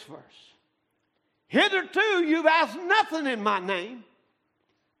the next verse. Hitherto you've asked nothing in my name.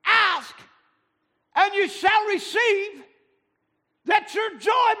 Ask, and you shall receive, that your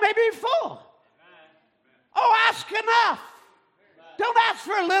joy may be full. Oh, ask enough. Don't ask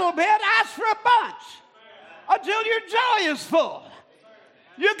for a little bit. Ask for a bunch until your joy is full.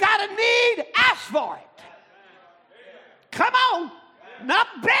 You got a need, ask for it. Come on. Not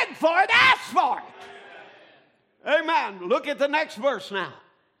beg for it, ask for it. Amen. Look at the next verse now.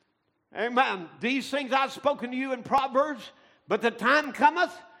 Amen. These things I've spoken to you in Proverbs, but the time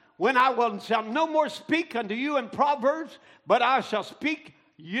cometh when I shall no more speak unto you in Proverbs, but I shall speak,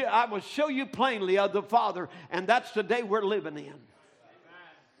 I will show you plainly of the Father, and that's the day we're living in.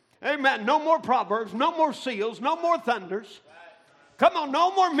 Amen. No more Proverbs, no more seals, no more thunders. Come on,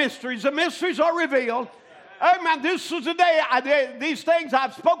 no more mysteries. The mysteries are revealed. Amen. This is the day, these things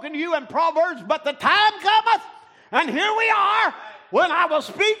I've spoken to you in Proverbs, but the time cometh, and here we are, when I will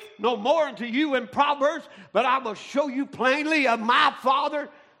speak no more unto you in Proverbs, but I will show you plainly of my Father.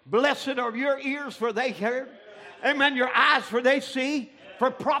 Blessed are your ears, for they hear. Amen. Your eyes, for they see.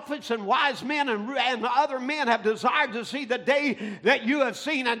 For prophets and wise men and other men have desired to see the day that you have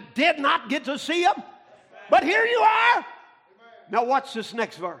seen and did not get to see them. But here you are. Now watch this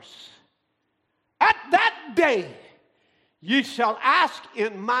next verse. At that day ye shall ask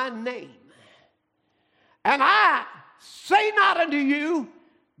in my name. And I say not unto you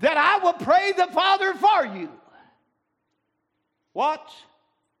that I will pray the Father for you. What?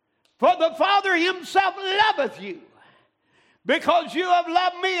 For the Father himself loveth you, because you have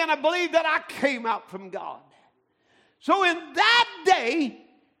loved me and I believe that I came out from God. So in that day,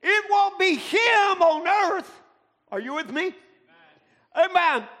 it won't be him on earth. Are you with me?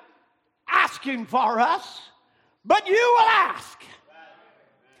 Amen. Asking for us, but you will ask.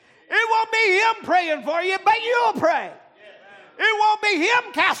 It won't be him praying for you, but you'll pray. It won't be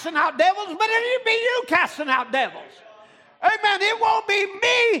him casting out devils, but it'll be you casting out devils. Amen. It won't be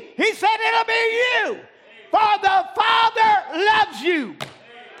me. He said it'll be you. For the Father loves you.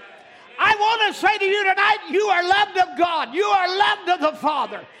 I want to say to you tonight, you are loved of God. You are loved of the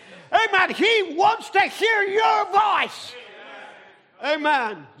Father. Amen. He wants to hear your voice.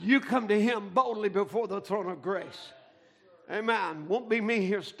 Amen. You come to him boldly before the throne of grace. Amen. Won't be me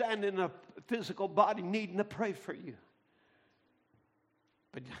here standing in a physical body needing to pray for you.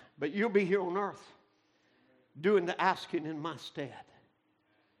 But you'll be here on earth doing the asking in my stead.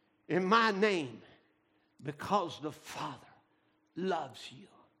 In my name, because the Father loves you.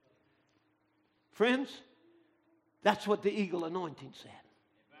 Friends, that's what the eagle anointing said.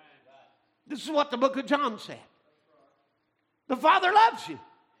 This is what the book of John said. The Father loves you.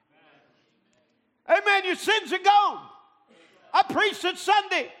 Amen. Your sins are gone. I preached it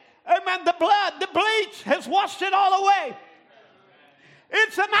Sunday. Amen. The blood, the bleach has washed it all away.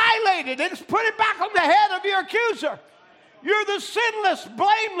 It's annihilated. It's put it back on the head of your accuser. You're the sinless,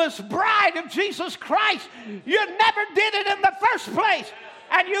 blameless bride of Jesus Christ. You never did it in the first place.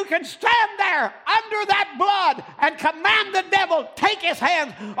 And you can stand there under that blood and command the devil, take his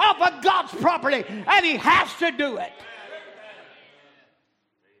hands off of God's property. And he has to do it.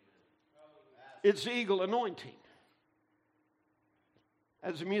 It's the eagle anointing.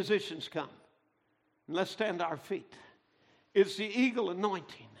 As the musicians come, and let's stand to our feet. It's the eagle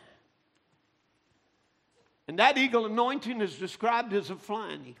anointing. And that eagle anointing is described as a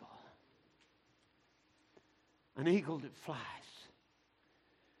flying eagle. An eagle that flies.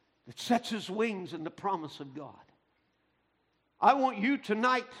 That sets his wings in the promise of God. I want you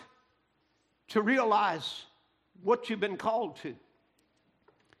tonight to realize what you've been called to.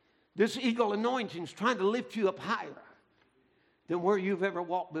 This eagle anointing is trying to lift you up higher than where you've ever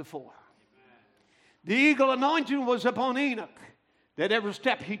walked before. The eagle anointing was upon Enoch, that every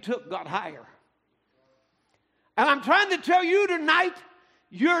step he took got higher. And I'm trying to tell you tonight,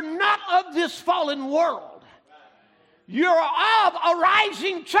 you're not of this fallen world. You're of a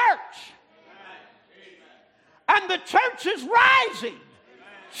rising church. And the church is rising.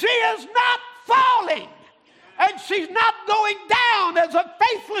 She is not falling. And she's not going down as a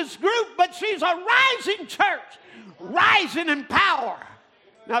faithless group, but she's a rising church, rising in power.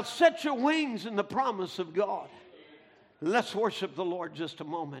 Now set your wings in the promise of God. Let's worship the Lord just a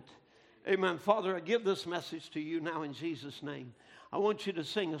moment. Amen. Father, I give this message to you now in Jesus' name. I want you to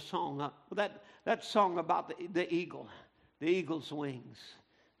sing a song, that song about the eagle, the eagle's wings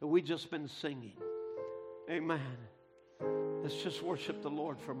that we just been singing. Amen. Let's just worship the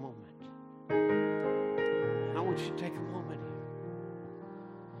Lord for a moment. And I want you to take a moment here.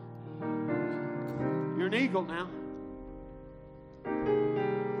 You're an eagle now.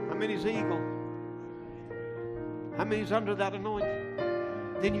 How many's eagle? How many's under that anointing?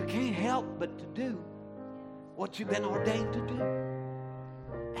 Then you can't help but to do what you've been ordained to do.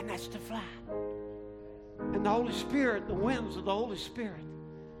 And that's to fly. And the Holy Spirit, the winds of the Holy Spirit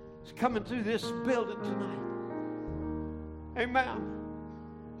is coming through this building tonight. Amen.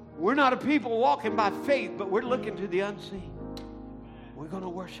 We're not a people walking by faith, but we're looking to the unseen. We're going to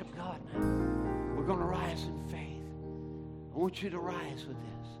worship God now. We're going to rise in faith. I want you to rise with this.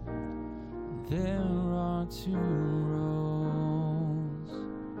 There are two roads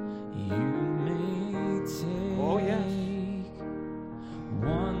you may take. Oh, yes.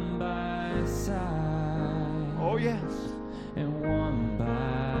 One by sight. Oh, yes. And one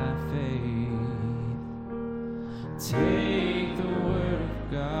by faith. Take the word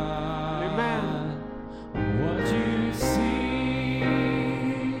of God. Amen. What you see,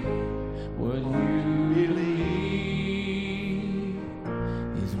 what you believe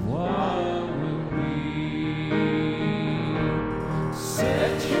is what will be.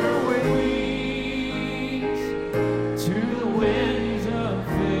 Set your wings to the winds of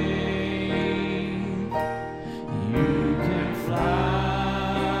faith. You can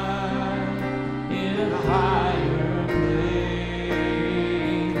fly in a higher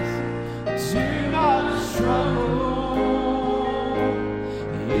place. Do not struggle,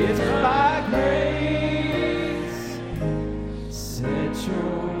 it's by grace. Set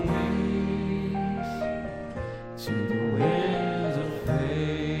your wings to the winds of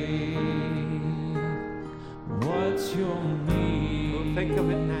faith. What's your need? Think of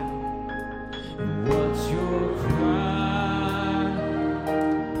it now. What's your cry?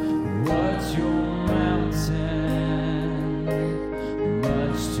 What's your mountain?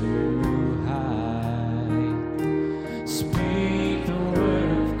 Much too high. Speak the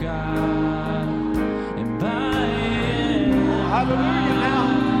word of God, and by Hallelujah now.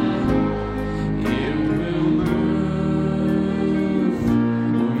 it will move.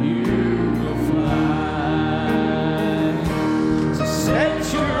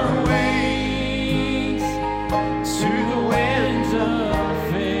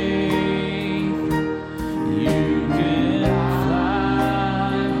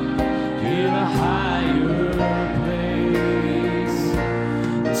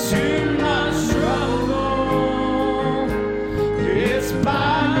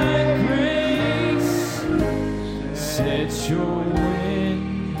 Set your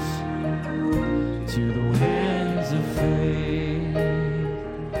wings to the winds of faith.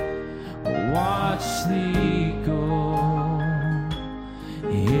 Watch the eagle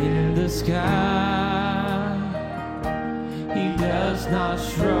in the sky. He does not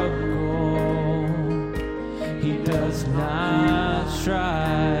struggle, he does not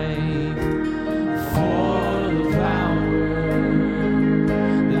strive for the power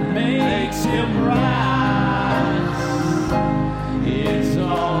that makes him rise. It's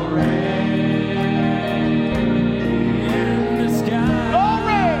already in the sky.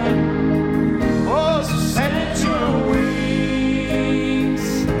 Glory! Oh, Set your wings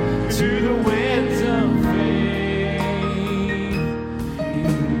to the winds of faith.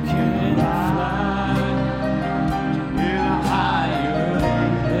 You can fly in a higher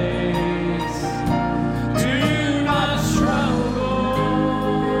place. Do not struggle,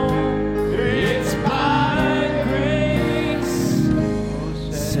 it's by grace.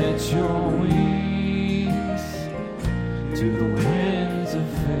 Set your wings to the winds of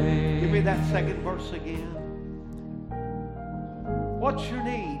faith. Give me that second verse again. What's your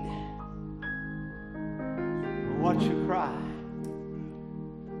need? What's your cry?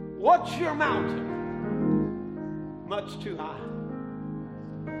 What's your mountain? Much too high.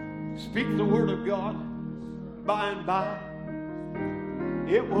 Speak the word of God. By and by,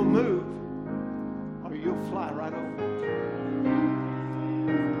 it will move, or you'll fly right over it.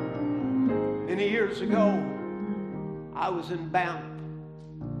 Many years ago, I was in Banff,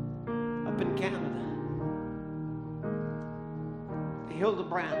 up in Canada. The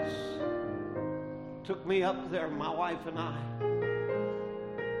Hildebrands took me up there, my wife and I.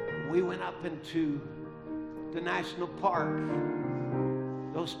 We went up into the national park,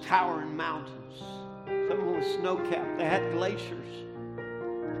 those towering mountains. Some of them were snow-capped. They had glaciers.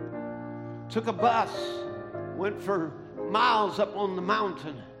 Took a bus, went for miles up on the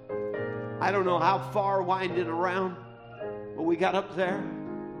mountain. I don't know how far, winding around, but we got up there.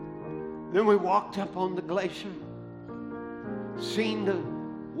 Then we walked up on the glacier, seen the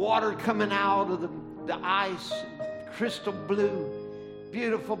water coming out of the ice, crystal blue,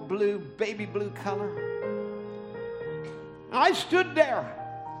 beautiful blue, baby blue color. And I stood there,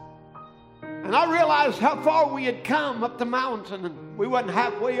 and I realized how far we had come up the mountain, and we wasn't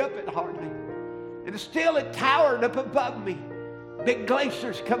halfway up it hardly. And still it towered up above me, big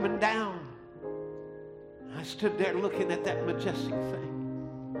glaciers coming down. And I stood there looking at that majestic thing.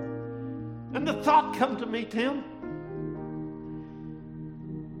 And the thought come to me, Tim,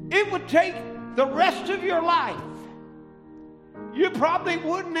 it would take the rest of your life. You probably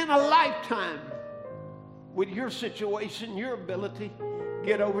wouldn't in a lifetime, with your situation, your ability,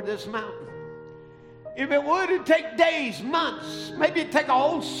 get over this mountain. If it would, it'd take days, months, maybe it'd take a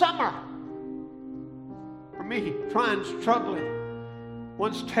whole summer for me trying, struggling,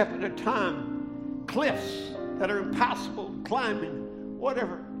 one step at a time, cliffs that are impossible, climbing,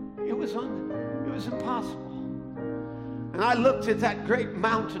 whatever. It was impossible. And I looked at that great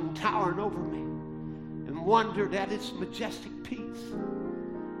mountain towering over me and wondered at its majestic peaks,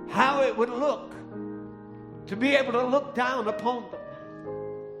 how it would look to be able to look down upon them.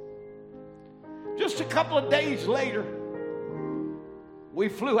 Just a couple of days later, we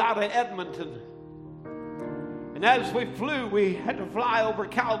flew out of Edmonton. And as we flew, we had to fly over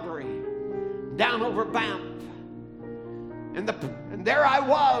Calgary, down over Banff. And there I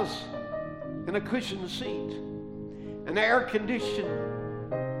was in a cushioned seat, an air conditioned,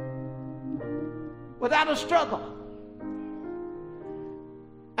 without a struggle.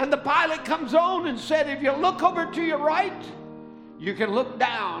 And the pilot comes on and said, if you look over to your right, you can look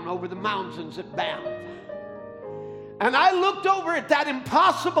down over the mountains at Banff. And I looked over at that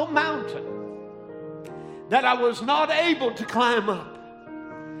impossible mountain that I was not able to climb up,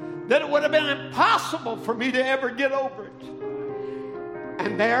 that it would have been impossible for me to ever get over it.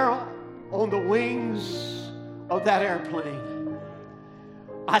 And there on the wings of that airplane,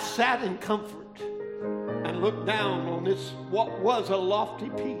 I sat in comfort and looked down on this, what was a lofty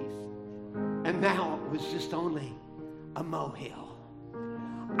peak, and now it was just only a molehill.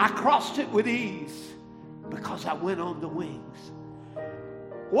 I crossed it with ease because I went on the wings.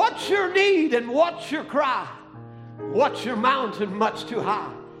 What's your need and what's your cry? What's your mountain much too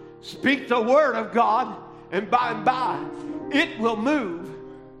high? Speak the word of God, and by it will move,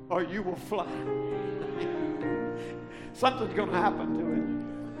 or you will fly. Something's going to happen to it.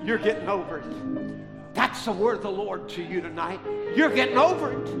 You're getting over it. That's the word of the Lord to you tonight. You're getting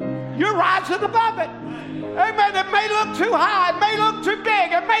over it. You're rising above it. Amen. It may look too high. It may look too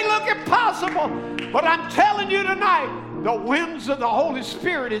big. It may look impossible. But I'm telling you tonight, the winds of the Holy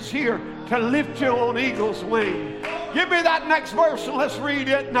Spirit is here to lift you on eagle's wing. Give me that next verse and let's read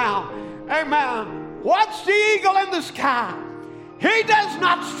it now. Amen. Watch the eagle in the sky. He does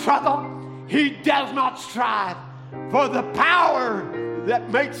not struggle. He does not strive. For the power that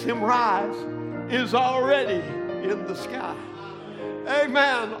makes him rise is already in the sky.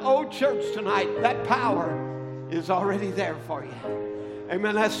 Amen. Oh, church tonight, that power is already there for you.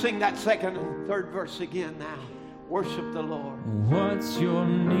 Amen. Let's sing that second and third verse again now. Worship the Lord. What's your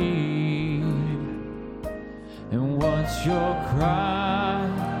need? And what's your cry?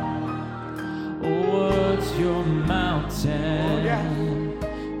 What's your mountain? Oh, yeah.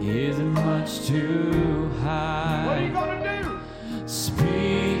 Is it much too high? What are you going to do?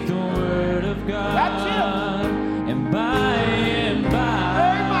 Speak the word of God. That's it. And by and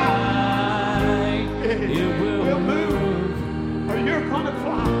by, it will move. Or you're going to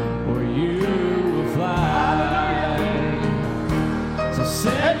fly. Or you will fly. So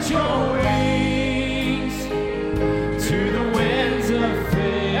set your wings to the winds of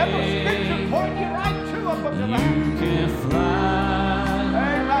faith. Every scripture point you right to up above the You can fly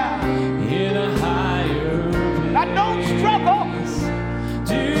in a higher place. Now don't struggle.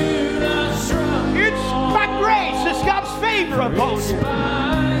 Do not struggle. It's by grace. It's God's favor upon It's you.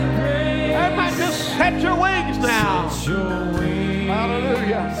 by grace. Amen. Just set your wings now. Set your wings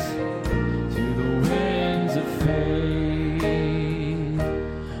Hallelujah. to the winds of faith.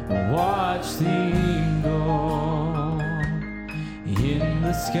 Watch the eagle in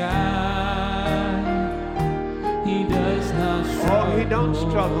the sky. He does not struggle. Oh, he don't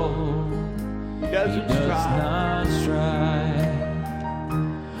struggle. He doesn't Does strive. not strive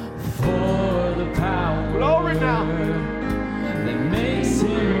for the power Glory now. that makes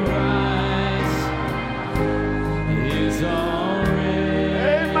him rise is already.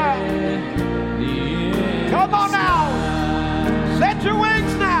 Come on now. Set your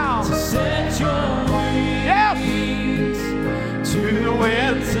wings now. Set your wings Yes. to the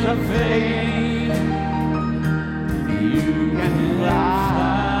winds of faith. You can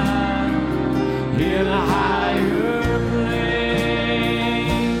fly in a higher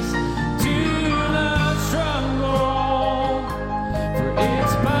place. Do not struggle, for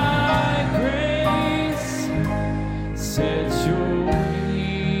it's by grace. Set your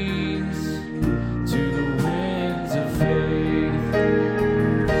wings to the winds of faith.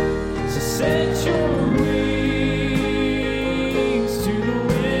 So set your wings to the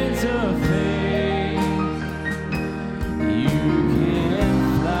winds of faith. You can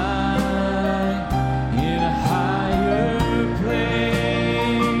fly in a higher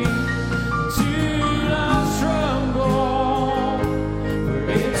place. Do not struggle, for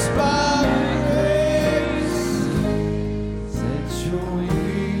it's by grace. Set your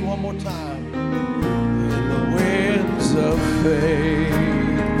wings. One more time. In the winds of faith.